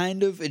look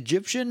kind of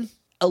Egyptian.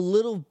 a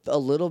little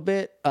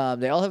bit.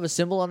 They all have a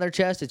symbol on their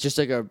chest. It's just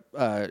like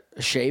a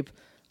shape,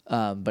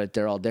 but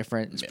they're all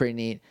different. It's pretty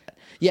neat.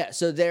 Yeah,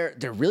 so they're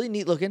really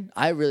neat looking.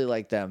 I really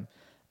like them.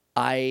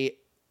 I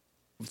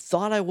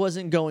thought I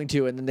wasn't going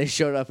to, and then they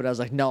showed up, and I was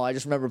like, no, I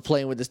just remember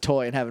playing with this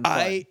toy and having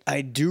fun.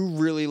 I do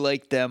really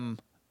like them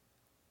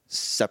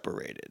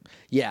separated.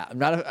 Yeah, I'm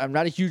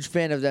not a huge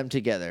fan of them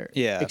together.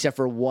 Yeah. Except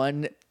for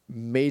one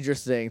major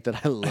thing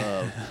that I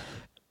love.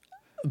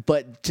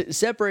 But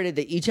separated,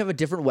 they each have a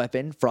different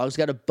weapon. Frog's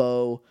got a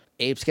bow.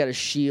 Ape's got a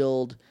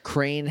shield.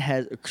 Crane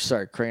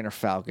or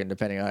Falcon,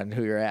 depending on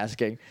who you're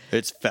asking.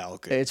 It's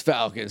Falcon. It's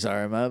Falcon,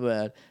 sorry, my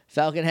bad.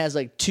 Falcon has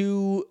like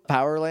 2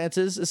 power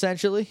lances,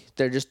 essentially.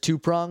 They're just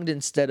 2-pronged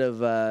instead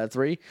of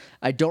 3.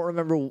 I don't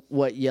remember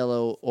what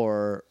yellow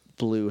or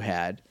blue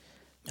had,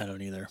 I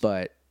don't either.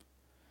 but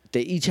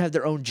they each have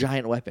their own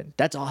giant weapon.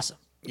 That's awesome.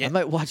 Yeah. I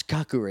might watch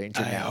Kaku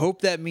Ranger I now.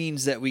 hope that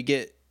means that we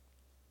get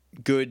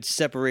good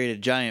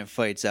separated giant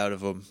fights out of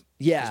them.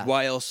 Yeah.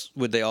 Why else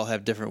would they all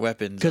have different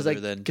weapons Because other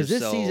than to this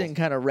sell season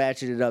kind of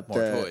ratcheted up more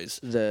toys?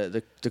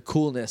 the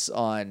coolness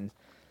on.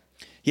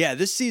 Yeah,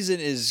 this season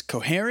is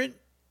coherent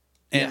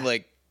and Yeah.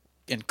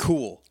 and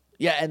cool.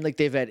 Yeah, and like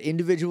they've had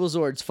individual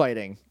Zords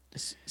fighting.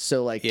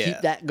 So like Yeah.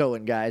 keep that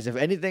going, guys. If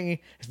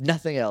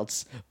nothing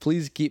else,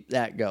 please keep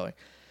that going.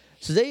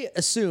 So they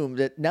assume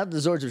that now that the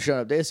Zords have shown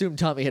up, they assumed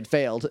Tommy had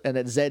failed and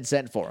that Zed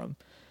sent for him,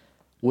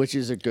 which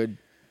is a good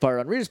part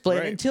on Rita's plan,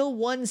 Right. until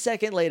 1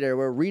 second later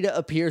where Rita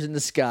appears in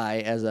the sky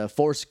as a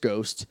force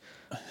ghost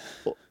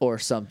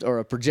or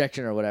a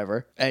projection or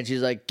whatever, and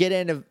she's like, get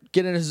into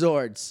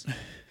Zords.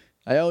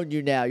 I own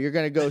you now. You're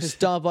gonna go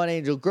stomp on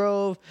Angel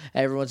Grove.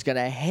 Everyone's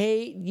gonna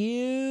hate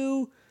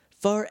you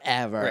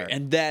forever. Right,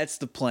 and that's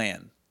the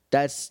plan.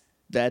 That's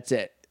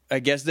it. I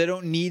guess they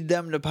don't need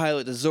them to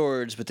pilot the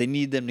Zords, but they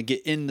need them to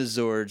get in the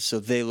Zords so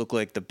they look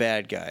like the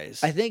bad guys.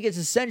 I think it's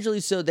essentially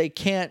so they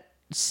can't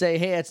say,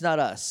 "Hey, it's not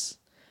us,"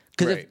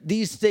 because if Right.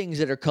 these things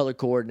that are color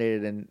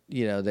coordinated and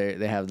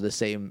they have the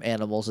same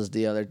animals as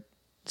the other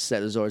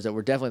set of Zords that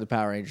were definitely the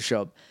Power Rangers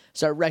show up,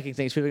 start wrecking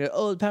things. People go,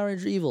 "Oh, the Power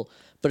Rangers are evil,"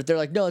 but if they're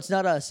like, "No, it's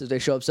not us," if they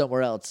show up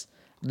somewhere else,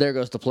 there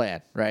goes the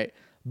plan, right?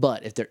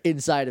 But if they're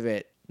inside of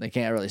it, they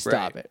can't really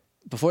stop Right. it.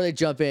 Before they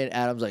jump in,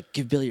 Adam's like,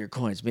 "Give Billy your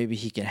coins. Maybe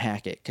he can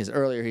hack it." Because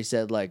earlier he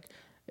said, like,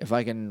 if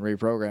I can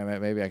reprogram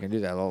it, maybe I can do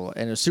that.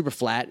 And it was super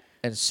flat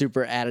and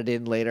super added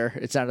in later.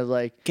 It sounded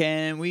like...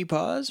 Can we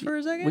pause for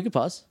a second? We can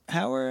pause.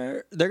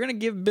 They're gonna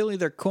give Billy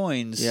their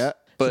coins? Yeah.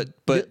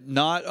 but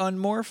not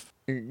unmorph.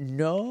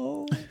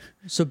 No.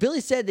 So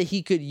Billy said that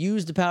he could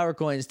use the power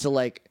coins to,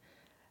 like,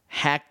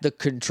 hack the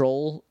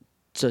control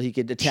so he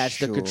could attach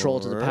the control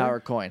to the Sure. power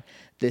coin.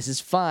 This is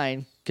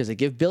fine because they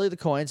give Billy the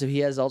coins, so he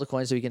has all the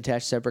coins so he can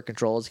attach separate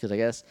controls because I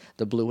guess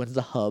the blue one's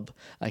the hub,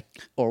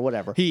 or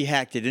whatever. He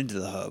hacked it into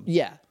the hub.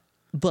 Yeah.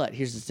 But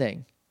here's the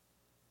thing.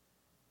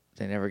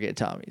 They never get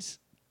Tommy's.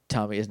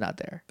 Tommy is not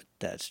there.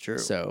 That's true.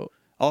 So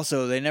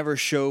Also, they never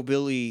show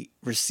Billy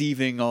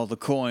receiving all the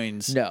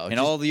coins. No, and just-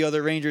 all the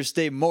other Rangers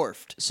stay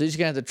morphed. So you're just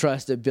going to have to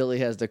trust that Billy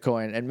has the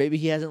coin, and maybe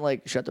he hasn't,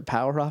 like, shut the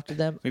power off to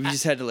them. Maybe you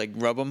just had to, like,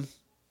 rub them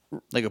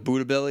like a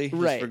Buddha belly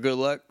just Right. for good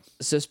luck.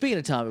 So speaking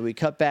of Tommy, we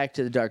cut back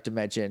to the Dark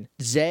Dimension.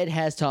 Zed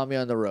has Tommy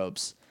on the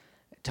ropes.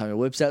 Tommy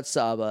whips out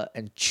Saba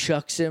and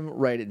chucks him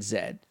right at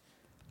Zed,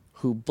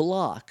 who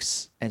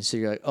blocks. And so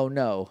you're like, oh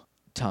no,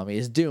 Tommy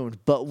is doomed.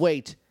 But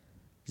wait,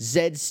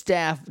 Zed's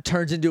staff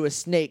turns into a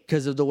snake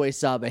because of the way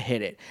Saba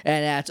hit it.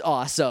 And that's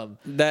awesome.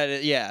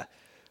 Yeah.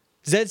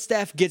 Zed's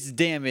staff gets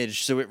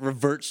damaged, so it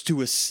reverts to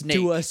a snake.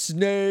 To a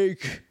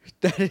snake.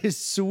 That is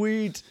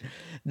sweet.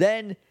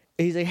 Then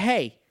he's like,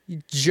 hey,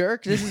 you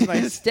jerk, this is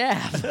my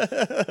staff.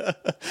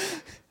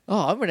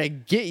 Oh, I'm going to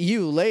get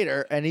you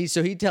later. And he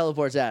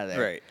teleports out of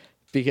there. Right.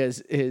 Because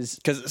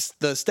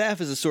the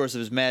staff is a source of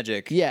his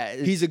magic. Yeah.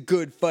 He's a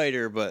good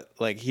fighter, but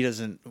like he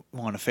doesn't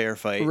want a fair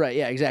fight. Right,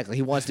 yeah, exactly.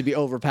 He wants to be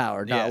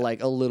overpowered, not Yeah.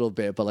 like a little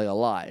bit, but like a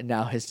lot. And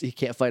now he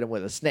can't fight him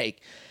with a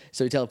snake,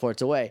 so he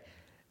teleports away.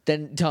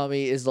 Then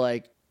Tommy is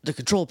like, the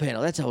control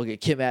panel, that's how we'll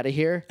get Kim out of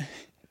here.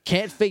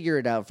 Can't figure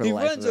it out for He the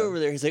life runs of him. over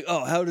there. He's like,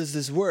 "Oh, how does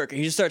this work?" And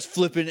he just starts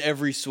flipping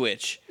every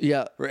switch.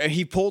 Yeah. Right,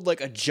 he pulled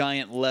like a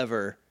giant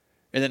lever,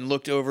 and then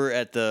looked over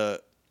at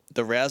the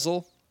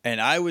razzle.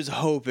 And I was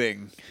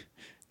hoping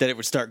that it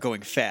would start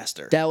going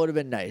faster, That would have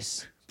been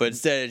nice. but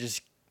instead it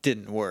just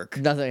didn't work.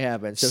 Nothing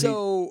happened.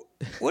 So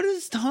what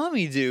does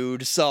Tommy do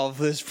to solve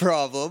this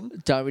problem?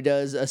 Tommy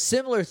does a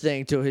similar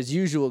thing to his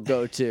usual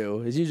go-to.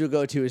 His usual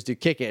go-to is to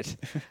kick it.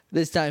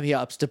 This time he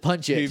opts to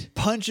punch He it.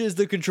 punches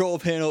the control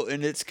panel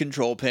in its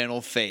control panel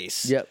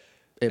face. Yep.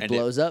 It And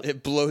blows up.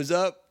 It blows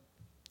up.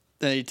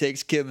 Then he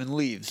takes Kim and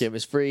leaves. Kim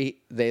is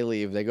free. They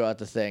leave. They go out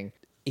the thing.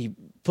 He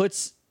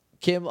puts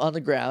Kim on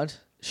the ground.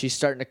 She's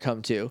starting to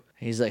come to.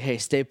 He's like, hey,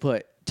 stay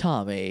put.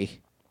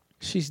 Tommy,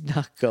 she's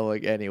not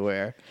going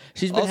anywhere.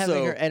 She's been having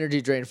Also- her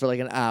energy drained for like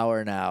an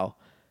hour now.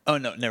 Oh,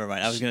 no, never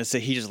mind. I was going to say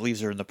he just leaves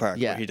her in the park,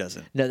 Yeah. but he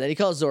doesn't. No, then he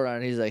calls Zordon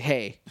and he's like,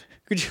 hey,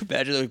 Could you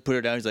imagine that we put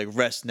her down? He's like,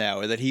 rest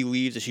now. And then he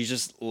leaves and she's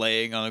just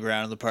laying on the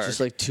ground in the park. just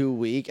like too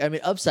weak. I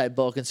mean, upside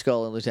Bulk and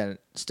Skull and Lieutenant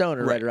Stone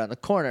are right Right. around the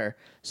corner.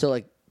 So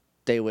like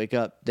they wake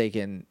up, they're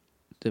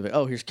like,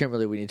 oh, here's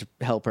Kimberly. We need to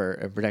help her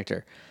and protect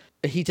her.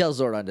 He tells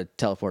Zordon to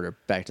teleport her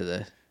back to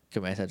the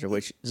command center,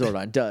 which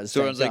Zordon does.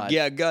 Zordon's thank like, God.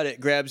 yeah, got it.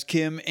 Grabs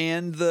Kim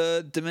and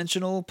the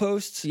dimensional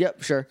posts.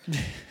 Yep, sure.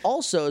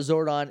 Also,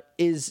 Zordon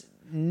is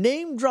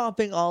name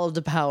dropping all of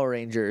the Power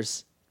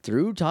Rangers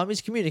through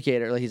Tommy's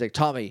communicator. Like he's like,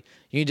 Tommy,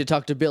 you need to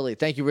talk to Billy.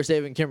 Thank you for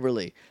saving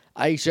Kimberly.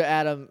 Aisha,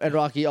 Adam, and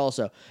Rocky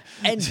also.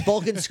 And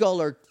Bulk and Skull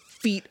are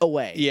feet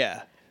away.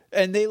 Yeah.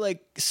 And they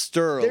like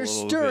stir a They're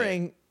little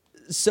stirring.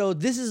 So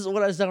this is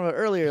what I was talking about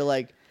earlier.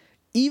 Like,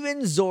 even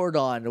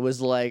Zordon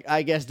was like,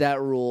 I guess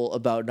that rule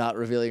about not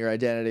revealing your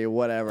identity or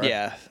whatever. bit.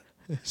 Yeah.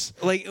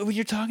 Like when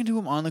you're talking to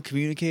him on the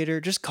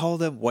communicator, just call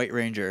them White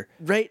Ranger,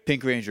 Right?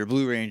 Pink Ranger,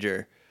 Blue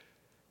Ranger.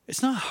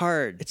 It's not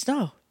hard. It's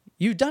no.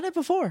 You've done it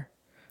before.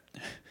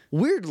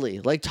 Weirdly,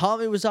 like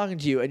Tommy was talking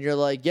to you and you're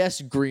like,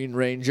 yes, Green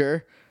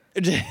Ranger.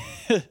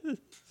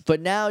 But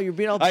now you're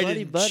being all I buddy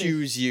didn't buddy.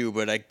 choose you,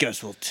 but I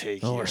guess we'll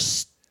take Oh, you. we're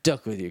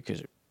stuck with you because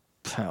you're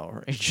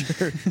Power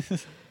Ranger.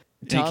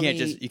 And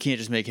you can't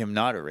just make him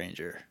not a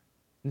ranger.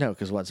 No,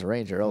 because once a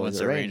Ranger, always Once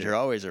a a Ranger. ranger,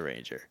 always a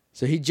ranger.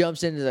 So he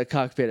jumps into the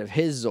cockpit of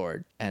his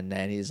Zord, and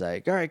then he's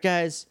like, all right,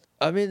 guys,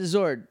 I'm in the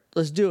Zord.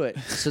 Let's do it.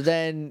 So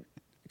then,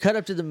 cut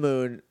up to the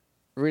moon.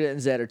 Rita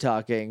and Zed are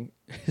talking.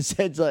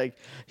 Zed's like,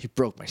 he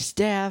broke my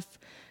staff.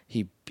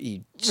 He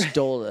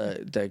stole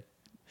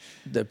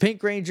the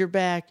Pink Ranger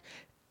back.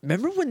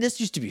 Remember when this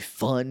used to be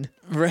fun?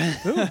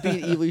 Remember when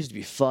being evil used to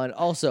be fun?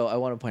 Also, I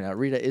want to point out,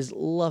 Rita is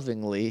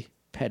lovingly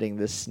petting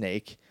this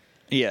snake,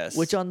 Yes.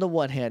 which on the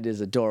one hand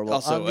is adorable.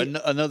 Also, On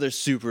the- another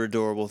super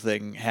adorable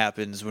thing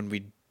happens when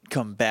we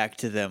come back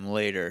to them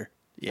later.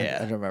 I Yeah.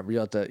 don't remember.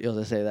 You'll have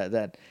to say that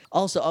then.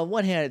 Also, on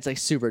one hand, it's like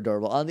super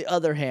adorable. On the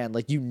other hand,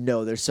 like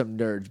there's some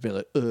nerds being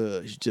like,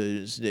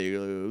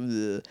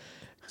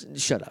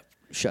 snake.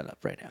 Shut up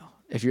right now.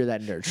 If you're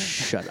that nerd,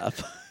 shut up.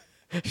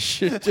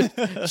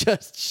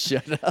 just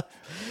shut up.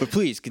 But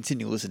please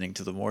continue listening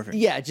to the morphing.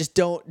 Yeah, just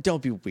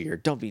don't be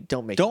weird. Don't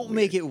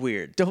make it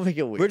weird. Don't make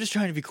it weird. We're just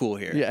trying to be cool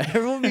here. Yeah,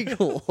 everyone be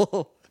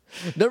cool.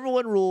 Number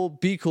 1 rule,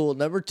 be cool.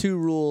 Number 2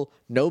 rule,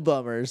 no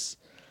bummers.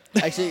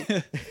 Actually,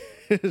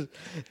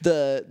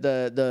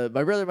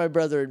 my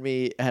brother and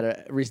me had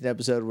a recent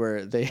episode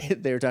where they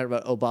were talking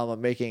about Obama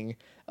making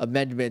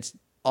amendments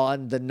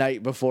on the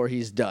night before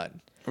he's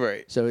done.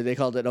 Right. So they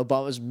called it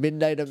Obama's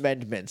Midnight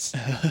Amendments.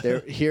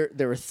 There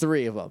were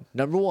 3 of them.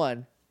 Number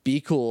 1, be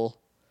cool.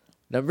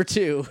 Number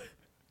 2,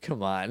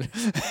 come on.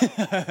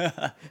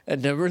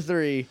 And number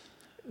 3,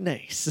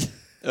 nice.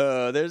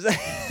 There's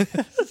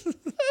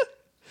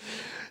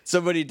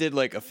somebody did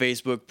like a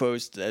Facebook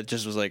post that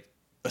just was like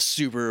a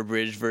super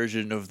abridged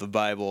version of the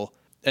Bible,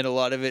 and a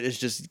lot of it is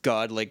just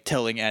God like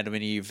telling Adam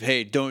and Eve,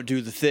 "Hey, don't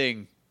do the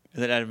thing."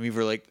 And then Adam and Eve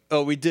were like,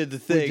 "Oh, we did the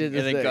thing," did the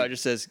and then thing. God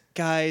just says,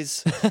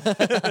 "Guys,"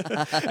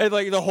 and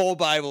like the whole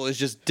Bible is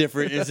just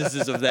different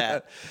instances of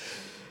that.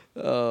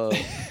 Oh,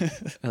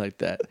 I like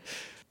that.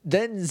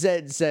 Then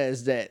Zed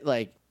says that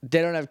like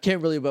they don't have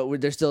Kimberly,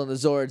 but they're still in the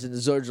Zords, and the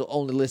Zords will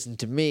only listen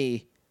to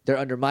me. They're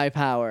under my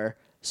power.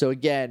 So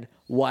again,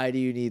 why do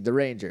you need the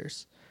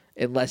Rangers?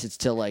 Unless it's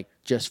to like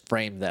just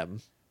frame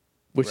them,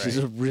 which is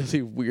a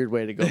really weird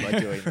way to go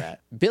about doing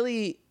that.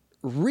 Billy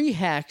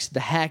rehacks the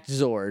hacked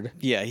Zord.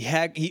 Yeah,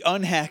 he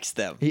unhacks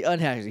them. He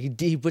unhacks it.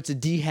 He puts a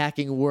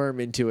de-hacking worm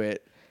into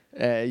it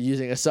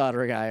using a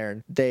soldering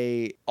iron.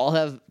 They all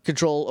have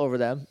control over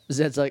them.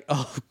 Zed's like,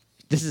 oh,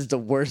 this is the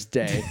worst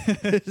day.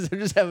 I'm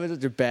just having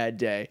such a bad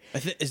day.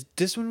 Is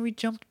this when we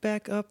jumped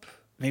back up?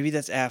 Maybe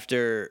that's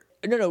after.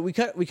 No. We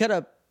cut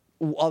up.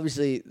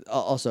 Obviously,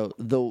 also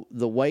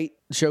the white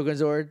Shogun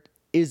Zord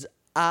is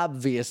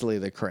obviously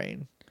the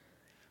Crane,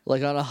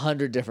 like on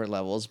 100 different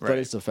levels. But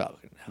it's the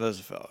Falcon. That's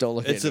a Falcon. Don't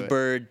look It's into a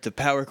bird. The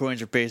power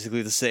coins are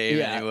basically the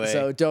same anyway.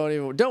 So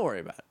don't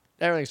worry about it.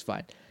 Everything's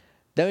fine.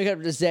 Then we cut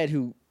up to Zed,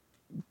 who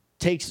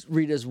takes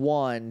Rita's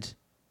wand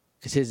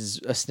because his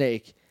is a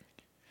snake.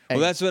 Well,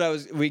 that's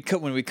what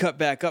when we cut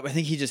back up, I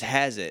think he just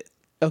has it.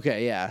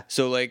 Okay, yeah.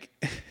 So like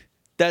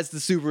that's the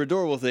super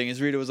adorable thing is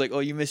Rita was like, "Oh,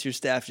 you miss your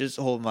staff, just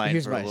hold mine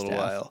for a little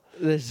while."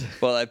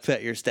 Well, I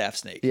pet your staff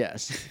snake.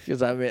 Yes,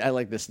 because I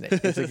like this snake.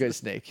 It's a good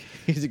snake.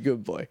 He's a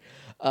good boy.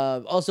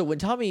 Also, when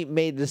Tommy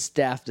made the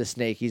staff the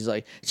snake, he's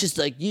like, "It's just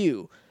like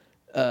you."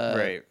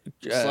 Right.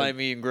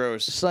 Slimy and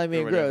gross. Slimy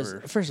and gross.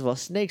 First of all,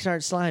 snakes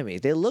aren't slimy.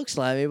 They look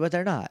slimy, but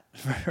they're not.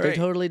 Right. They're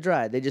totally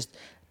dry. They just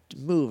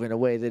move in a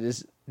way that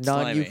is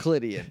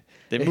non-Euclidean.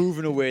 They move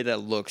in a way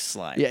that looks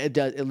slimy. Yeah, it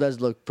does. It does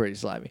look pretty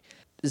slimy.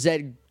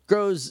 Zed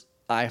grows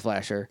eye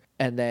flasher,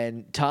 and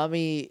then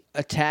Tommy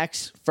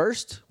attacks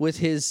first with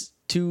his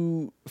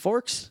 2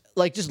 forks.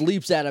 Like, just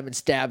leaps at him and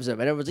stabs him.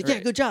 And everyone's like,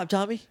 yeah, good job,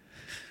 Tommy.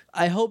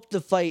 I hope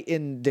the fight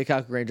in the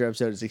Kaku Ranger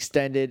episode is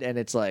extended, and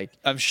it's like...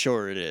 I'm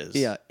sure it is.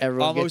 Yeah,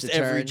 everyone almost gets a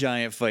turn. Every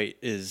giant fight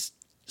is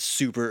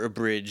super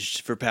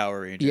abridged for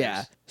Power Rangers.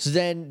 Yeah. So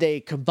then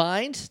they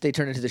combined. They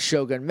turn into the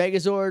Shogun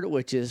Megazord,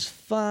 which is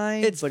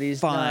fine. But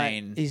he's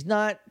fine. He's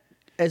not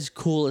as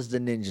cool as the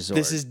Ninja Zord.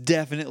 This is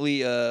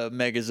definitely a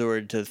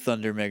Megazord to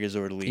Thunder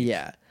Megazord leap.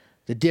 Yeah.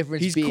 The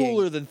difference He's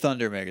cooler than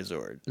Thunder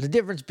Megazord. The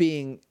difference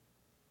being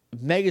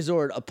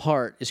Megazord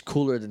apart is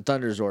cooler than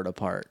Thunder Zord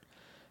apart.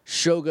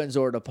 Shogun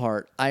Zord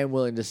apart, I am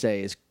willing to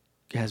say,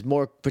 has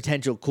more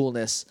potential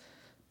coolness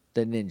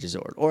than Ninja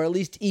Zord, or at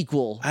least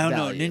equal. I don't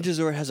value. know. Ninja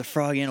Zord has a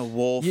frog and a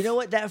wolf. You know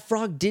what? That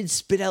frog did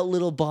spit out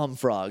little bomb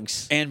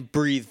frogs and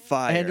breathe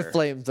fire and a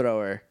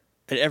flamethrower.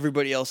 And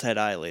everybody else had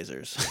eye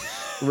lasers.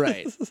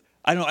 Right.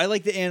 I know. I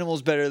like the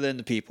animals better than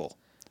the people.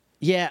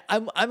 Yeah,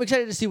 I'm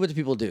excited to see what the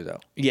people do though.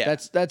 Yeah,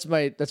 that's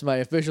my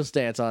official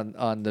stance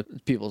on the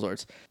people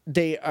Zords.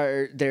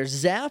 They're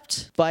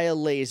zapped by a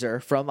laser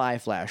from Eye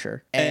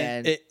Flasher,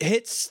 and it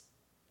hits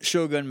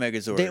Shogun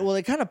Megazord.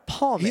 They kind of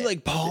palm it. He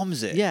like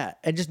palms it. Yeah,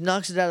 and just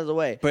knocks it out of the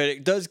way. But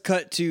it does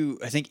cut to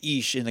I think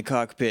Ish in the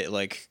cockpit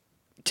like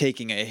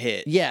taking a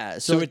hit. Yeah,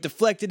 so it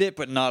deflected it,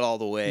 but not all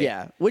the way.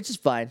 Yeah, which is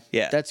fine.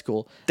 Yeah, that's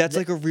cool. That's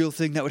like a real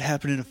thing that would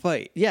happen in a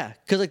fight. Yeah,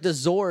 because like the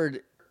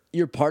Zord,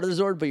 you're part of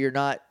the Zord, but you're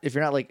not. If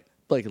you're not like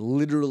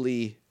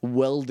literally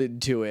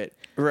welded to it,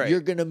 right, you're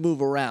gonna move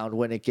around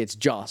when it gets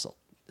jostled,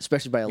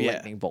 especially by a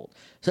lightning bolt.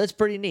 So that's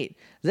pretty neat.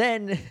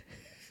 Then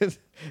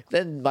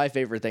my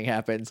favorite thing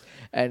happens,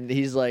 and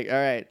he's like, "All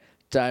right,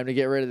 time to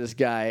get rid of this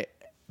guy."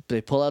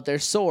 They pull out their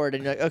sword,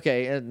 and you're like,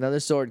 "Okay, another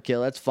sword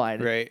kill. That's fine."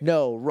 Right?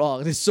 No,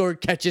 wrong. The sword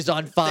catches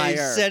on fire.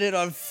 They set it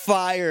on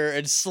fire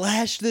and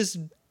slash this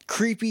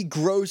creepy,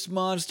 gross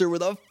monster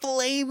with a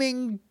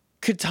flaming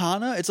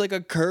katana. It's like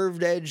a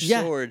curved edge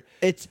sword.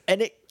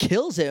 And it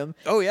kills him.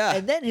 Oh yeah.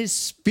 And then his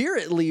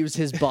spirit leaves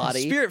his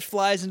body. Spirit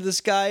flies into the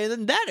sky, and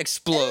then that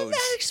explodes.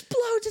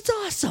 It's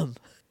awesome.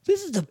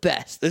 This is the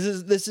best. This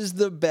is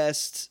the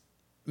best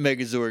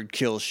Megazord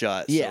kill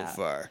shot so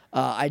far.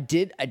 I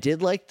did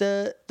like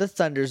the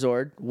Thunder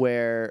Zord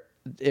where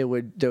there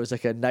was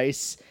like a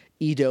nice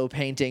Edo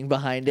painting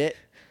behind it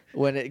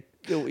when it.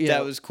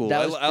 That was cool.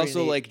 I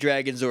also like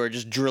Dragon Zord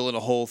just drilling a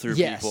hole through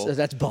people. Yes,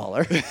 that's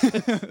baller.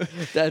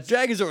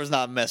 Dragon Zord was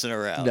not messing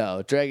around.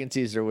 No, Dragon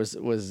Caesar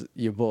was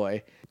your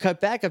boy.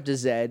 Cut back up to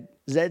Zed.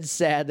 Zed's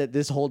sad that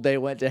this whole day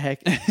went to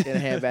heck in a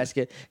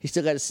handbasket. He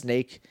still got a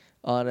snake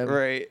on him.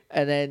 Right.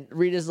 And then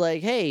Rita's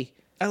like, hey.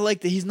 I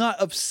like that he's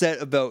not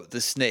upset about the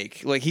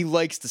snake. Like, he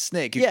likes the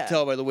snake. You can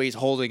tell by the way he's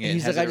holding it.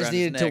 He's like, I just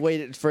needed to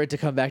wait for it to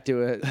come back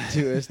to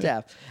his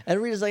staff.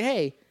 And Rita's like,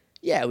 hey,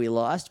 yeah, we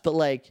lost, but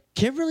like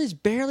Kimberly's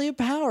barely a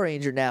Power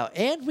Ranger now,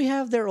 and we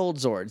have their old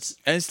Zords.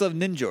 And they still have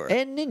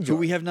Ninjor. Who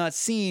we have not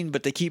seen,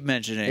 but they keep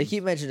mentioning.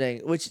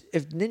 Which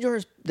if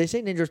they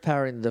say Ninjor's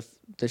powering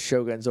the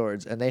Shogun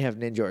Zords, and they have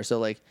Ninjor, so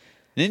like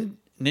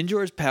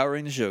Ninjor's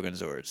powering the Shogun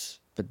Zords.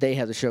 But they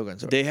have the Shogun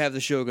Zords. They have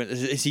the Shogun.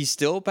 Is he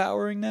still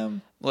powering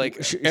them?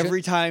 Like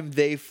every time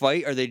they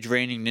fight, are they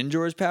draining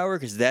Ninjor's power?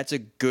 Because that's a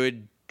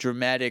good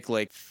dramatic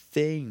like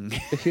thing.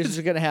 Here's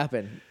what's gonna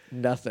happen.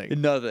 Nothing.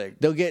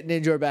 They'll get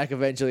Ninjor back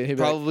eventually. And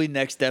probably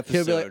next episode.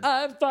 He'll be like,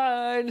 I'm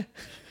fine.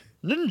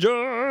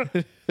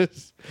 Ninja.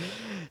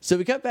 So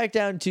we cut back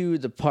down to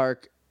the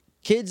park.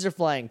 Kids are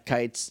flying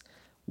kites.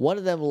 One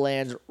of them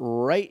lands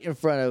right in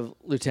front of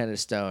Lieutenant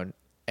Stone,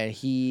 and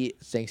he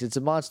thinks it's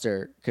a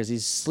monster because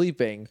he's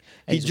sleeping.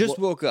 And He just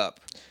woke up.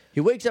 He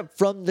wakes up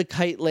from the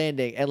kite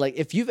landing, and like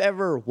if you've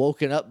ever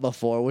woken up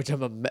before, which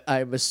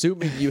I'm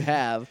assuming you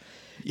have,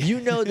 you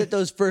know that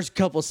those first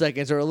couple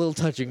seconds are a little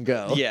touch and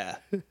go. Yeah.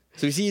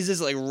 So he sees this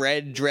like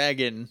red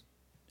dragon.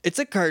 It's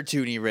a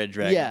cartoony red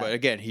dragon, but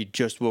again, he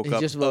just woke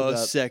up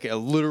a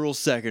literal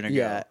second ago.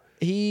 Yeah.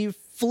 He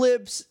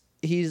flips.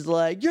 He's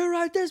like, "You're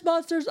right. There's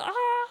monsters."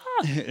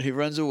 Ah! He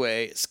runs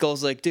away.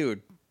 Skull's like,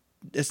 "Dude,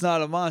 it's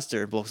not a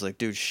monster." Bulk's like,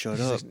 "Dude, shut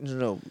up." Like,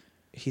 no.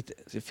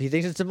 If he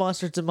thinks it's a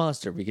monster, it's a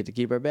monster. We get to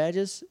keep our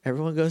badges.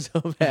 Everyone goes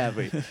home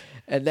happy.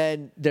 And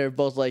then they're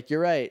both like, "You're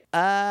right."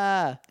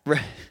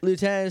 Right.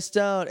 Lieutenant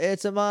Stone,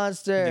 it's a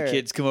monster. The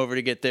kids come over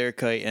to get their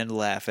kite and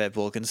laugh at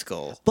Bulk and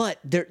Skull. But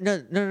they're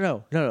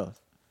no.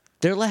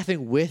 They're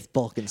laughing with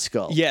Bulk and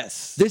Skull.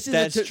 Yes,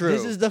 that's true.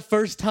 This is the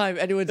first time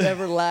anyone's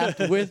ever laughed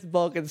with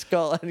Bulk and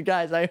Skull. And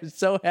guys, I am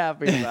so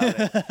happy about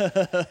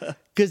it.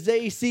 Because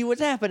they see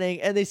what's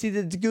happening and they see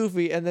that it's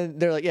goofy. And then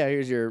they're like, "Yeah,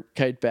 here's your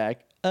kite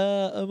back."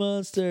 A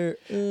monster.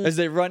 As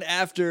they run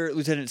after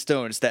Lieutenant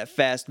Stone, it's that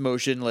fast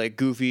motion, like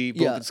goofy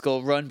Bulk and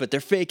Skull run, but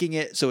they're faking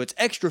it, so it's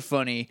extra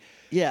funny.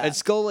 Yeah. And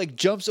Skull like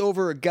jumps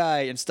over a guy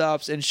and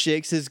stops and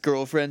shakes his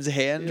girlfriend's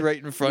hand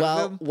right in front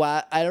of him.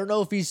 Well, I don't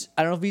know if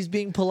he's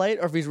being polite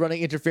or if he's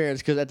running interference,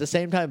 because at the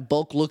same time,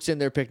 Bulk looks in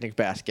their picnic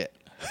basket.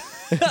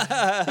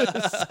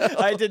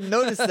 I didn't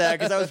notice that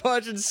because I was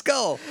watching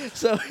Skull.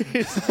 So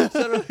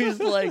he's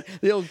like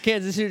the old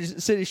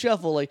Kansas City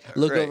Shuffle, like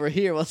look over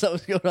here while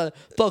something's going on.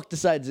 Bulk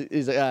decides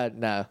he's like,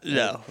 no.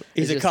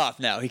 He's a cop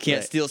now. He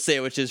can't steal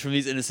sandwiches from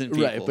these innocent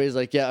people. Right, but he's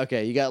like, yeah,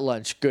 okay, you got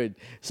lunch, good.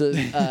 So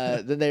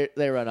then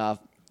they run off.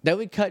 Then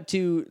we cut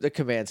to the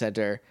command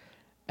center,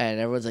 and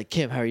everyone's like,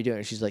 "Kim, how are you doing?"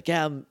 And she's like,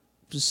 "Yeah, I'm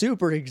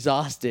super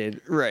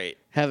exhausted. Right.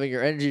 Having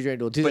your energy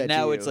drained will do that to you." But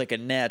now it's like a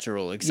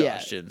natural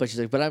exhaustion. Yeah, but she's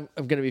like, "But I'm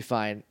going to be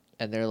fine."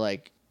 And they're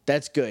like,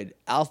 "That's good.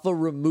 Alpha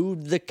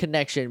removed the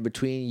connection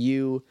between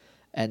you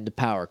and the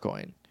power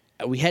coin."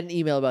 We had an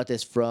email about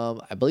this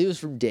from, I believe it was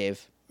from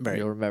Dave,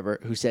 you'll remember,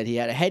 who said he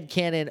had a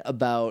headcanon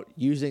about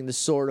using the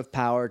Sword of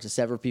Power to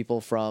sever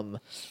people from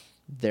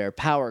their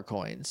power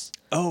coins.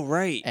 Oh,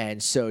 right.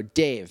 And so,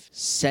 Dave,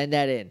 send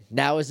that in.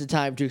 Now is the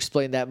time to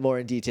explain that more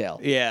in detail.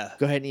 Yeah.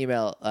 Go ahead and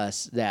email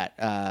us that,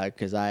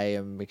 because I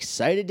am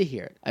excited to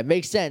hear it. It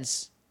makes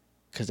sense,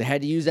 because they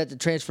had to use that to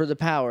transfer the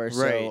power. Right.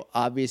 So,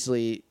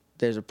 obviously,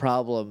 there's a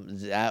problem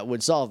that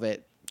would solve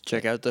it.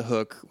 Check out the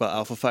hook while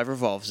Alpha 5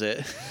 revolves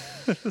it.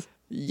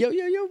 Yo,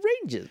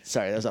 Rangers.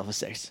 Sorry, that was Alpha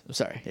 6. I'm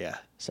sorry. Yeah.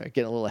 Sorry,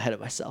 getting a little ahead of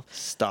myself.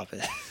 Stop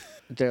it.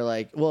 They're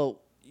like, well,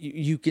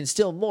 you can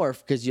still morph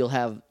because you'll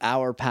have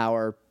our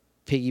power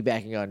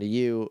piggybacking onto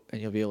you,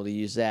 and you'll be able to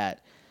use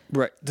that.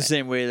 Right. The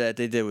same way that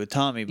they did with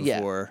Tommy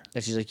before. Yeah.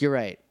 And she's like, "You're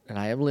right, and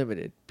I am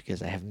limited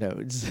because I have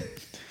nodes."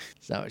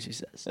 That's not what she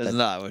says. That's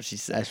not what she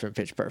says. That's from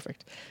Pitch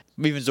Perfect.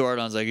 Even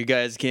Zordon's like, "You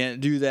guys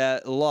can't do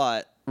that a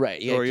lot.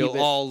 Right. Or you'll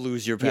all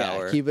lose your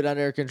power." Yeah, keep it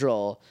under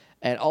control.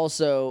 And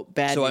also,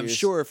 bad news. So I'm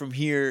sure from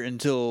here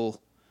until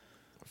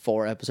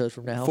 4 episodes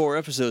from now. 4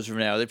 episodes from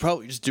now, they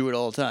probably just do it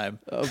all the time.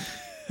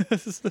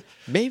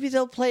 Maybe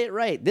they'll play it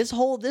right. This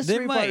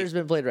three-parter has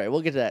been played right.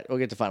 We'll get to that. We'll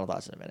get to final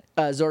thoughts in a minute.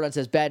 Zordon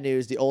says, "Bad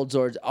news. The old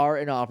Zords are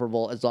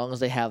inoperable as long as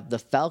they have the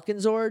Falcon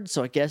Zord.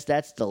 So I guess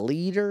that's the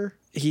leader."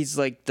 He's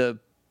like the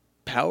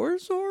power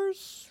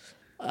source?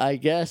 I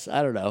guess.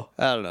 I don't know.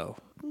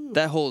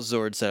 That whole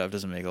Zord setup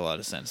doesn't make a lot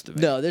of sense to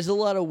me. No, there's a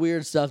lot of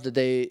weird stuff that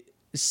they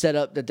set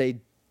up that they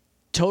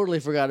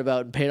totally forgot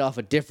about and paid off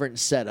a different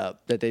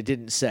setup that they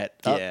didn't set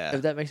up. Yeah.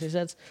 If that makes any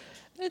sense.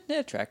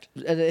 That tracked.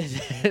 And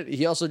then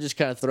he also just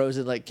kind of throws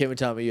in like, "Kim and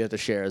Tommy, you have to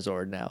share a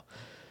Zord now."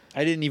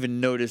 I didn't even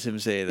notice him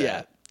say that.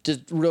 Yeah,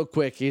 just real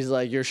quick, he's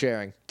like, "You're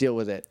sharing. Deal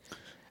with it."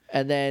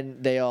 And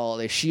then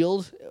they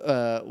shield,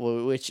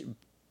 which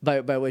by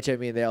which I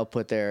mean they all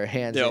put their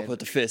hands. They all put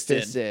the fists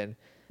in,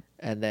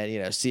 and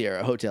then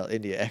Sierra Hotel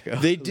India Echo.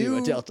 They do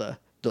Lima Delta.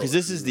 Because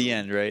this is the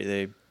end, right?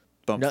 They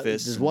bump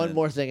fists. There's one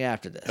more thing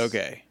after this.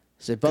 Okay.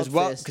 So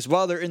because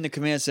while they're in the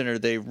command center,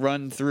 they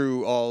run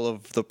through all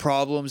of the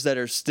problems that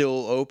are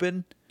still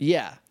open.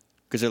 Yeah.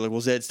 Because they're like,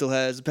 well, Zed still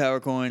has the power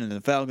coin and the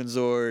Falcon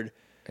Zord.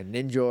 And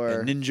Ninjor.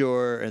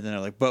 And then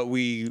they're like, but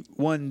we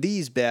won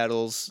these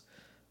battles,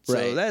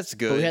 so that's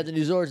good. But we had the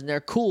new Zords, and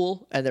they're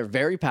cool, and they're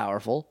very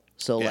powerful,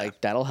 so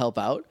that'll help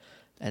out.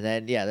 And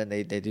then, then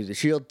they do the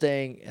shield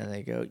thing, and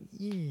they go,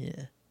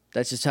 yeah.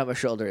 That's just how my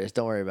shoulder is.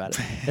 Don't worry about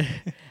it.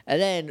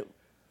 And then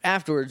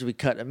afterwards, we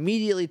cut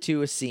immediately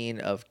to a scene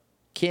of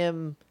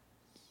Kim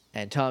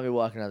and Tommy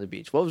walking on the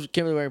beach. What was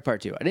Kimberly wearing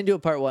part 2? I didn't do a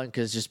part 1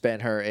 because it's just been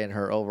her in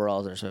her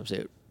overalls and her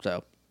swimsuit.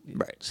 So,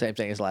 same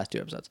thing as the last 2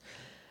 episodes.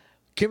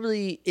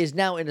 Kimberly is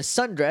now in a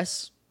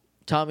sundress.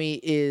 Tommy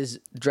is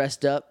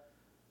dressed up.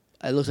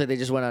 It looks like they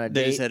just went on a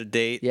date. They just had a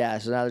date. Yeah,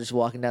 so now they're just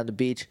walking down the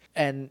beach.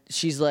 And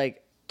she's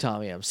like,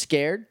 "Tommy, I'm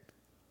scared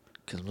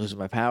because I'm losing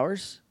my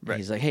powers." Right.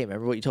 He's like, "Hey,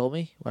 remember what you told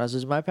me when I was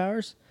losing my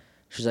powers?"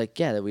 She's like,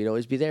 "Yeah, that we'd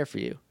always be there for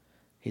you."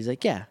 He's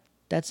like, "Yeah,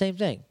 that same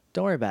thing.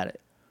 Don't worry about it."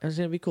 It was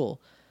going to be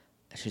cool.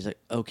 And she's like,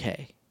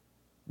 okay.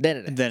 Then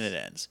it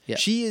ends. Yeah.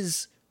 She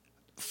is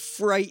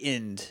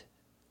frightened.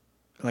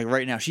 Like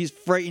right now, she's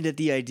frightened at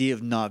the idea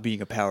of not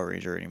being a Power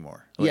Ranger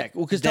anymore. Like, yeah,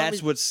 well, because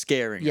that's what's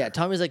scaring her. Yeah,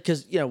 Tommy's like,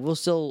 because, we'll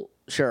still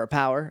share our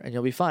power and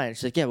you'll be fine.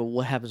 She's like, yeah, but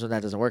what happens when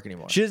that doesn't work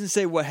anymore? She doesn't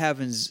say what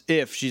happens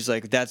if. She's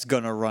like, that's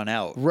going to run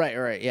out.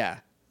 Right, yeah.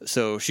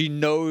 So she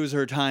knows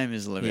her time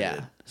is limited.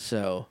 Yeah,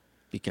 so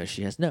because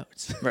she has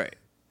notes. Right.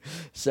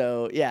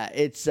 So, yeah,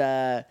 it's,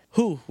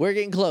 we're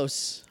getting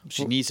close. What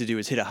she needs to do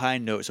is hit a high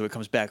note so it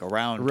comes back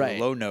around to a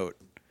low note.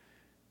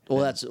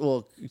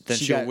 Well,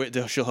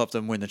 then she'll help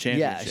them win the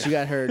championship. Yeah, she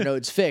got her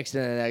notes fixed,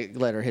 and then I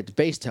let her hit the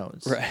bass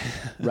tones. Right.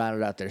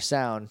 Rounded out their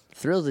sound.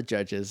 Thrilled the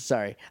judges.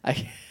 Sorry.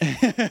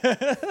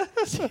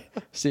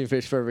 Seen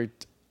Pitch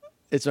Perfect.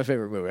 It's my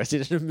favorite movie. I've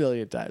seen it a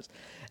million times.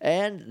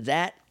 And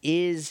that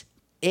is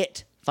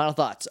it. Final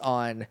thoughts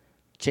on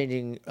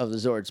Changing of the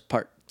Zords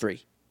Part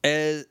 3.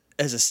 As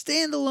a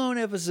standalone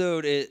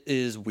episode, it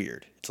is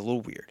weird. It's a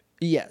little weird.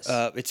 Yes.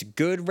 It's a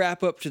good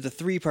wrap up to the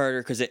 3-parter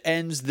because it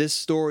ends this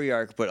story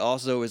arc, but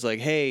also is like,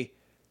 hey,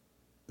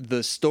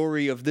 the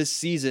story of this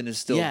season is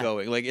still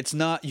going. Like, it's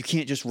not, you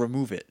can't just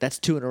remove it. That's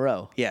 2 in a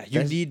row. Yeah,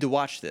 you need to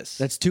watch this.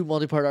 That's 2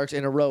 multi-part arcs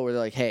in a row where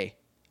they're like, hey,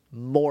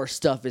 more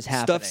stuff is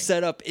happening. Stuff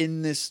set up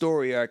in this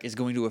story arc is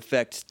going to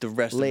affect the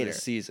rest of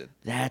this season.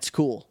 That's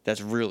cool.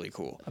 That's really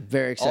cool. I'm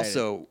very excited.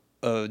 Also,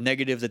 a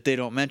negative that they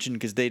don't mention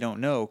because they don't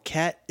know,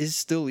 Kat is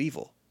still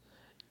evil.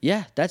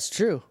 Yeah, that's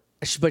true.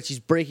 But she's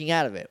breaking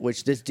out of it,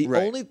 which is the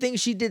only thing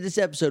she did this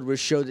episode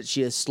was show that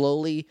she is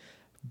slowly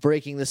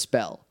breaking the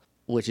spell,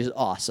 which is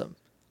awesome.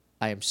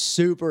 I am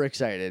super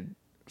excited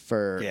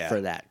for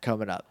that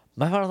coming up.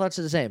 My final thoughts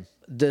are the same.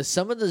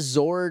 Some of the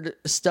Zord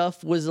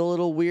stuff was a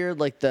little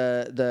weird, like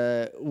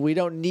the we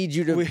don't need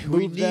you to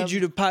we need you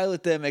to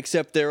pilot them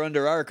except they're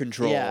under our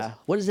control. Yeah.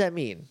 What does that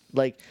mean?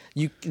 Like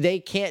they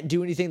can't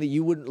do anything that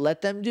you wouldn't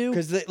let them do?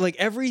 Because like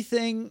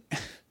everything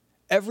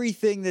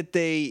that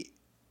they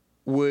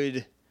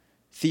would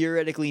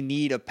theoretically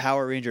need a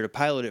Power Ranger to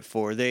pilot it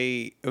for,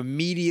 they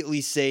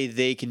immediately say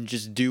they can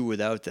just do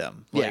without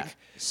them. Like,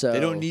 so they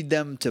don't need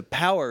them to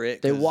power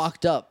it. They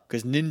walked up.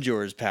 Because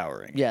Ninjor is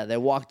powering. Yeah, they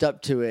walked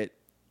up to it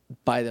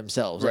by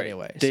themselves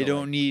anyway. They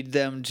don't need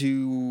them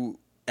to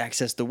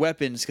access the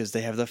weapons because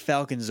they have the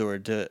Falcon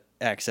Zord to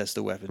access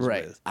the weapons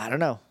with. I don't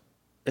know.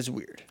 It's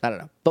weird. I don't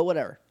know. But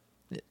whatever.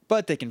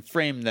 But they can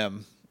frame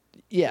them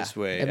this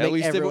way. At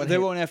least they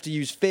won't have to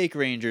use fake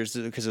Rangers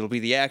because it'll be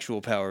the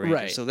actual Power Rangers.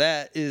 Right. So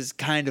that is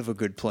kind of a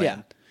good plan.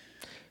 Yeah.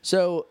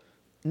 So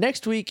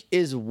next week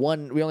is we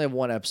only have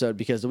 1 episode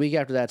because the week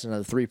after that's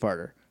another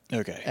 3-parter.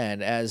 Okay.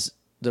 And as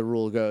the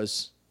rule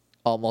goes,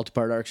 all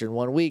multi-part arcs are in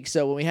 1 week.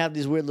 So when we have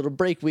these weird little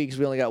break weeks,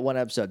 we only got 1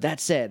 episode. That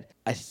said,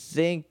 I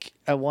think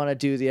I want to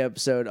do the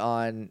episode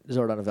on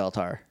Zord on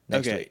Veltar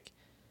next week.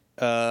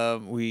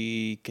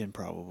 We can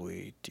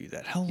probably do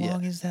that. How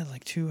long is that?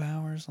 Like 2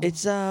 hours long?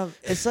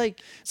 It's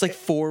like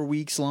 4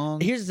 weeks long.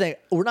 Here's the thing: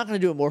 we're not going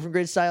to do a Morphin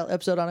Grid style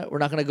episode on it. We're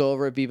not going to go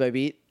over it beat by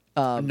beat.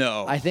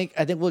 No, I think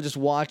we'll just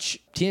watch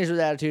Teenagers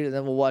with Attitude, and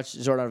then we'll watch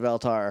Zord on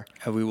Veltar.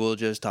 And we will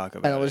just talk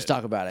about it. And we'll just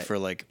talk about it for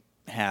like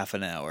half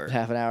an hour.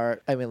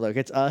 I mean, look,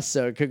 it's us,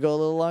 so it could go a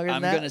little longer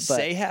than that. I'm going to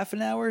say half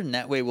an hour, and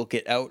that way we'll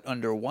get out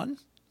under 1.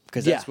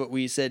 Because that's what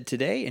we said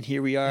today, and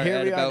here we are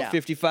at about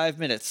 55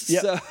 minutes.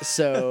 Yep.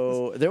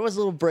 So there was a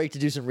little break to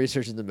do some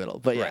research in the middle.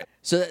 But yeah,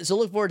 so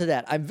look forward to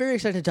that. I'm very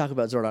excited to talk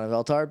about Zord on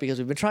Veltar because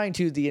we've been trying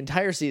to the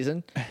entire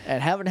season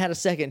and haven't had a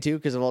second to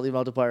because of all the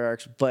multiplier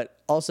arcs, but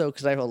also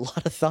because I have a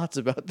lot of thoughts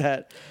about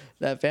that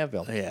fan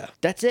film. Yeah.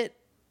 That's it.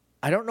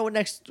 I don't know what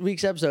next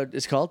week's episode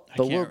is called,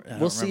 but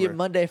we'll see you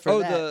Monday for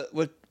that.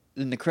 What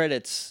in the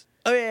credits?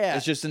 Oh, yeah.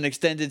 It's just an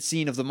extended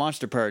scene of the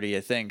monster party,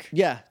 I think.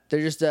 Yeah. They're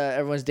just,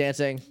 everyone's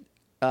dancing.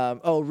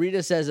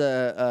 Rita says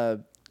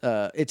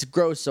it's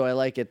gross, so I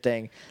like it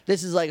thing.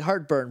 This is like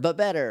heartburn, but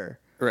better.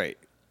 Right.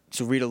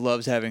 So Rita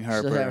loves having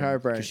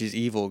heartburn because she's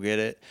evil. Get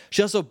it?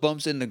 She also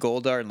bumps into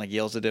Goldar and like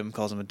yells at him,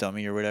 calls him a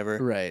dummy or whatever.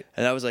 Right.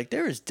 And I was like,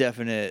 there is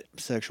definite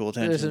sexual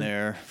tension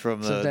there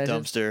from the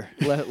dumpster.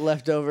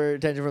 Leftover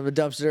tension from the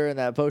dumpster and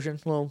that potion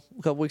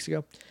a couple weeks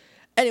ago.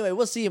 Anyway,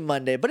 we'll see you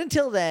Monday. But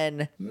until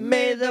then,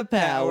 may the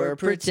power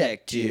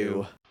protect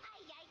you.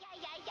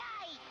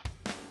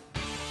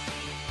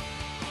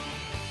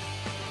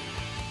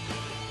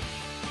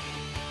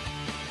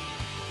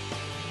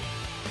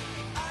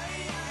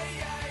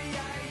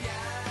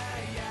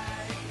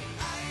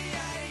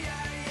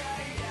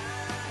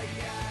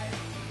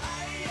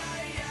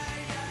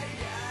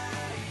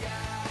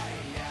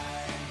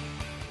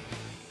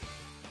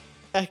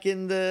 Back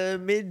in the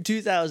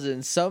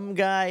mid-2000s, some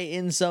guy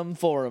in some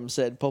forum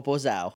said Popo Zao.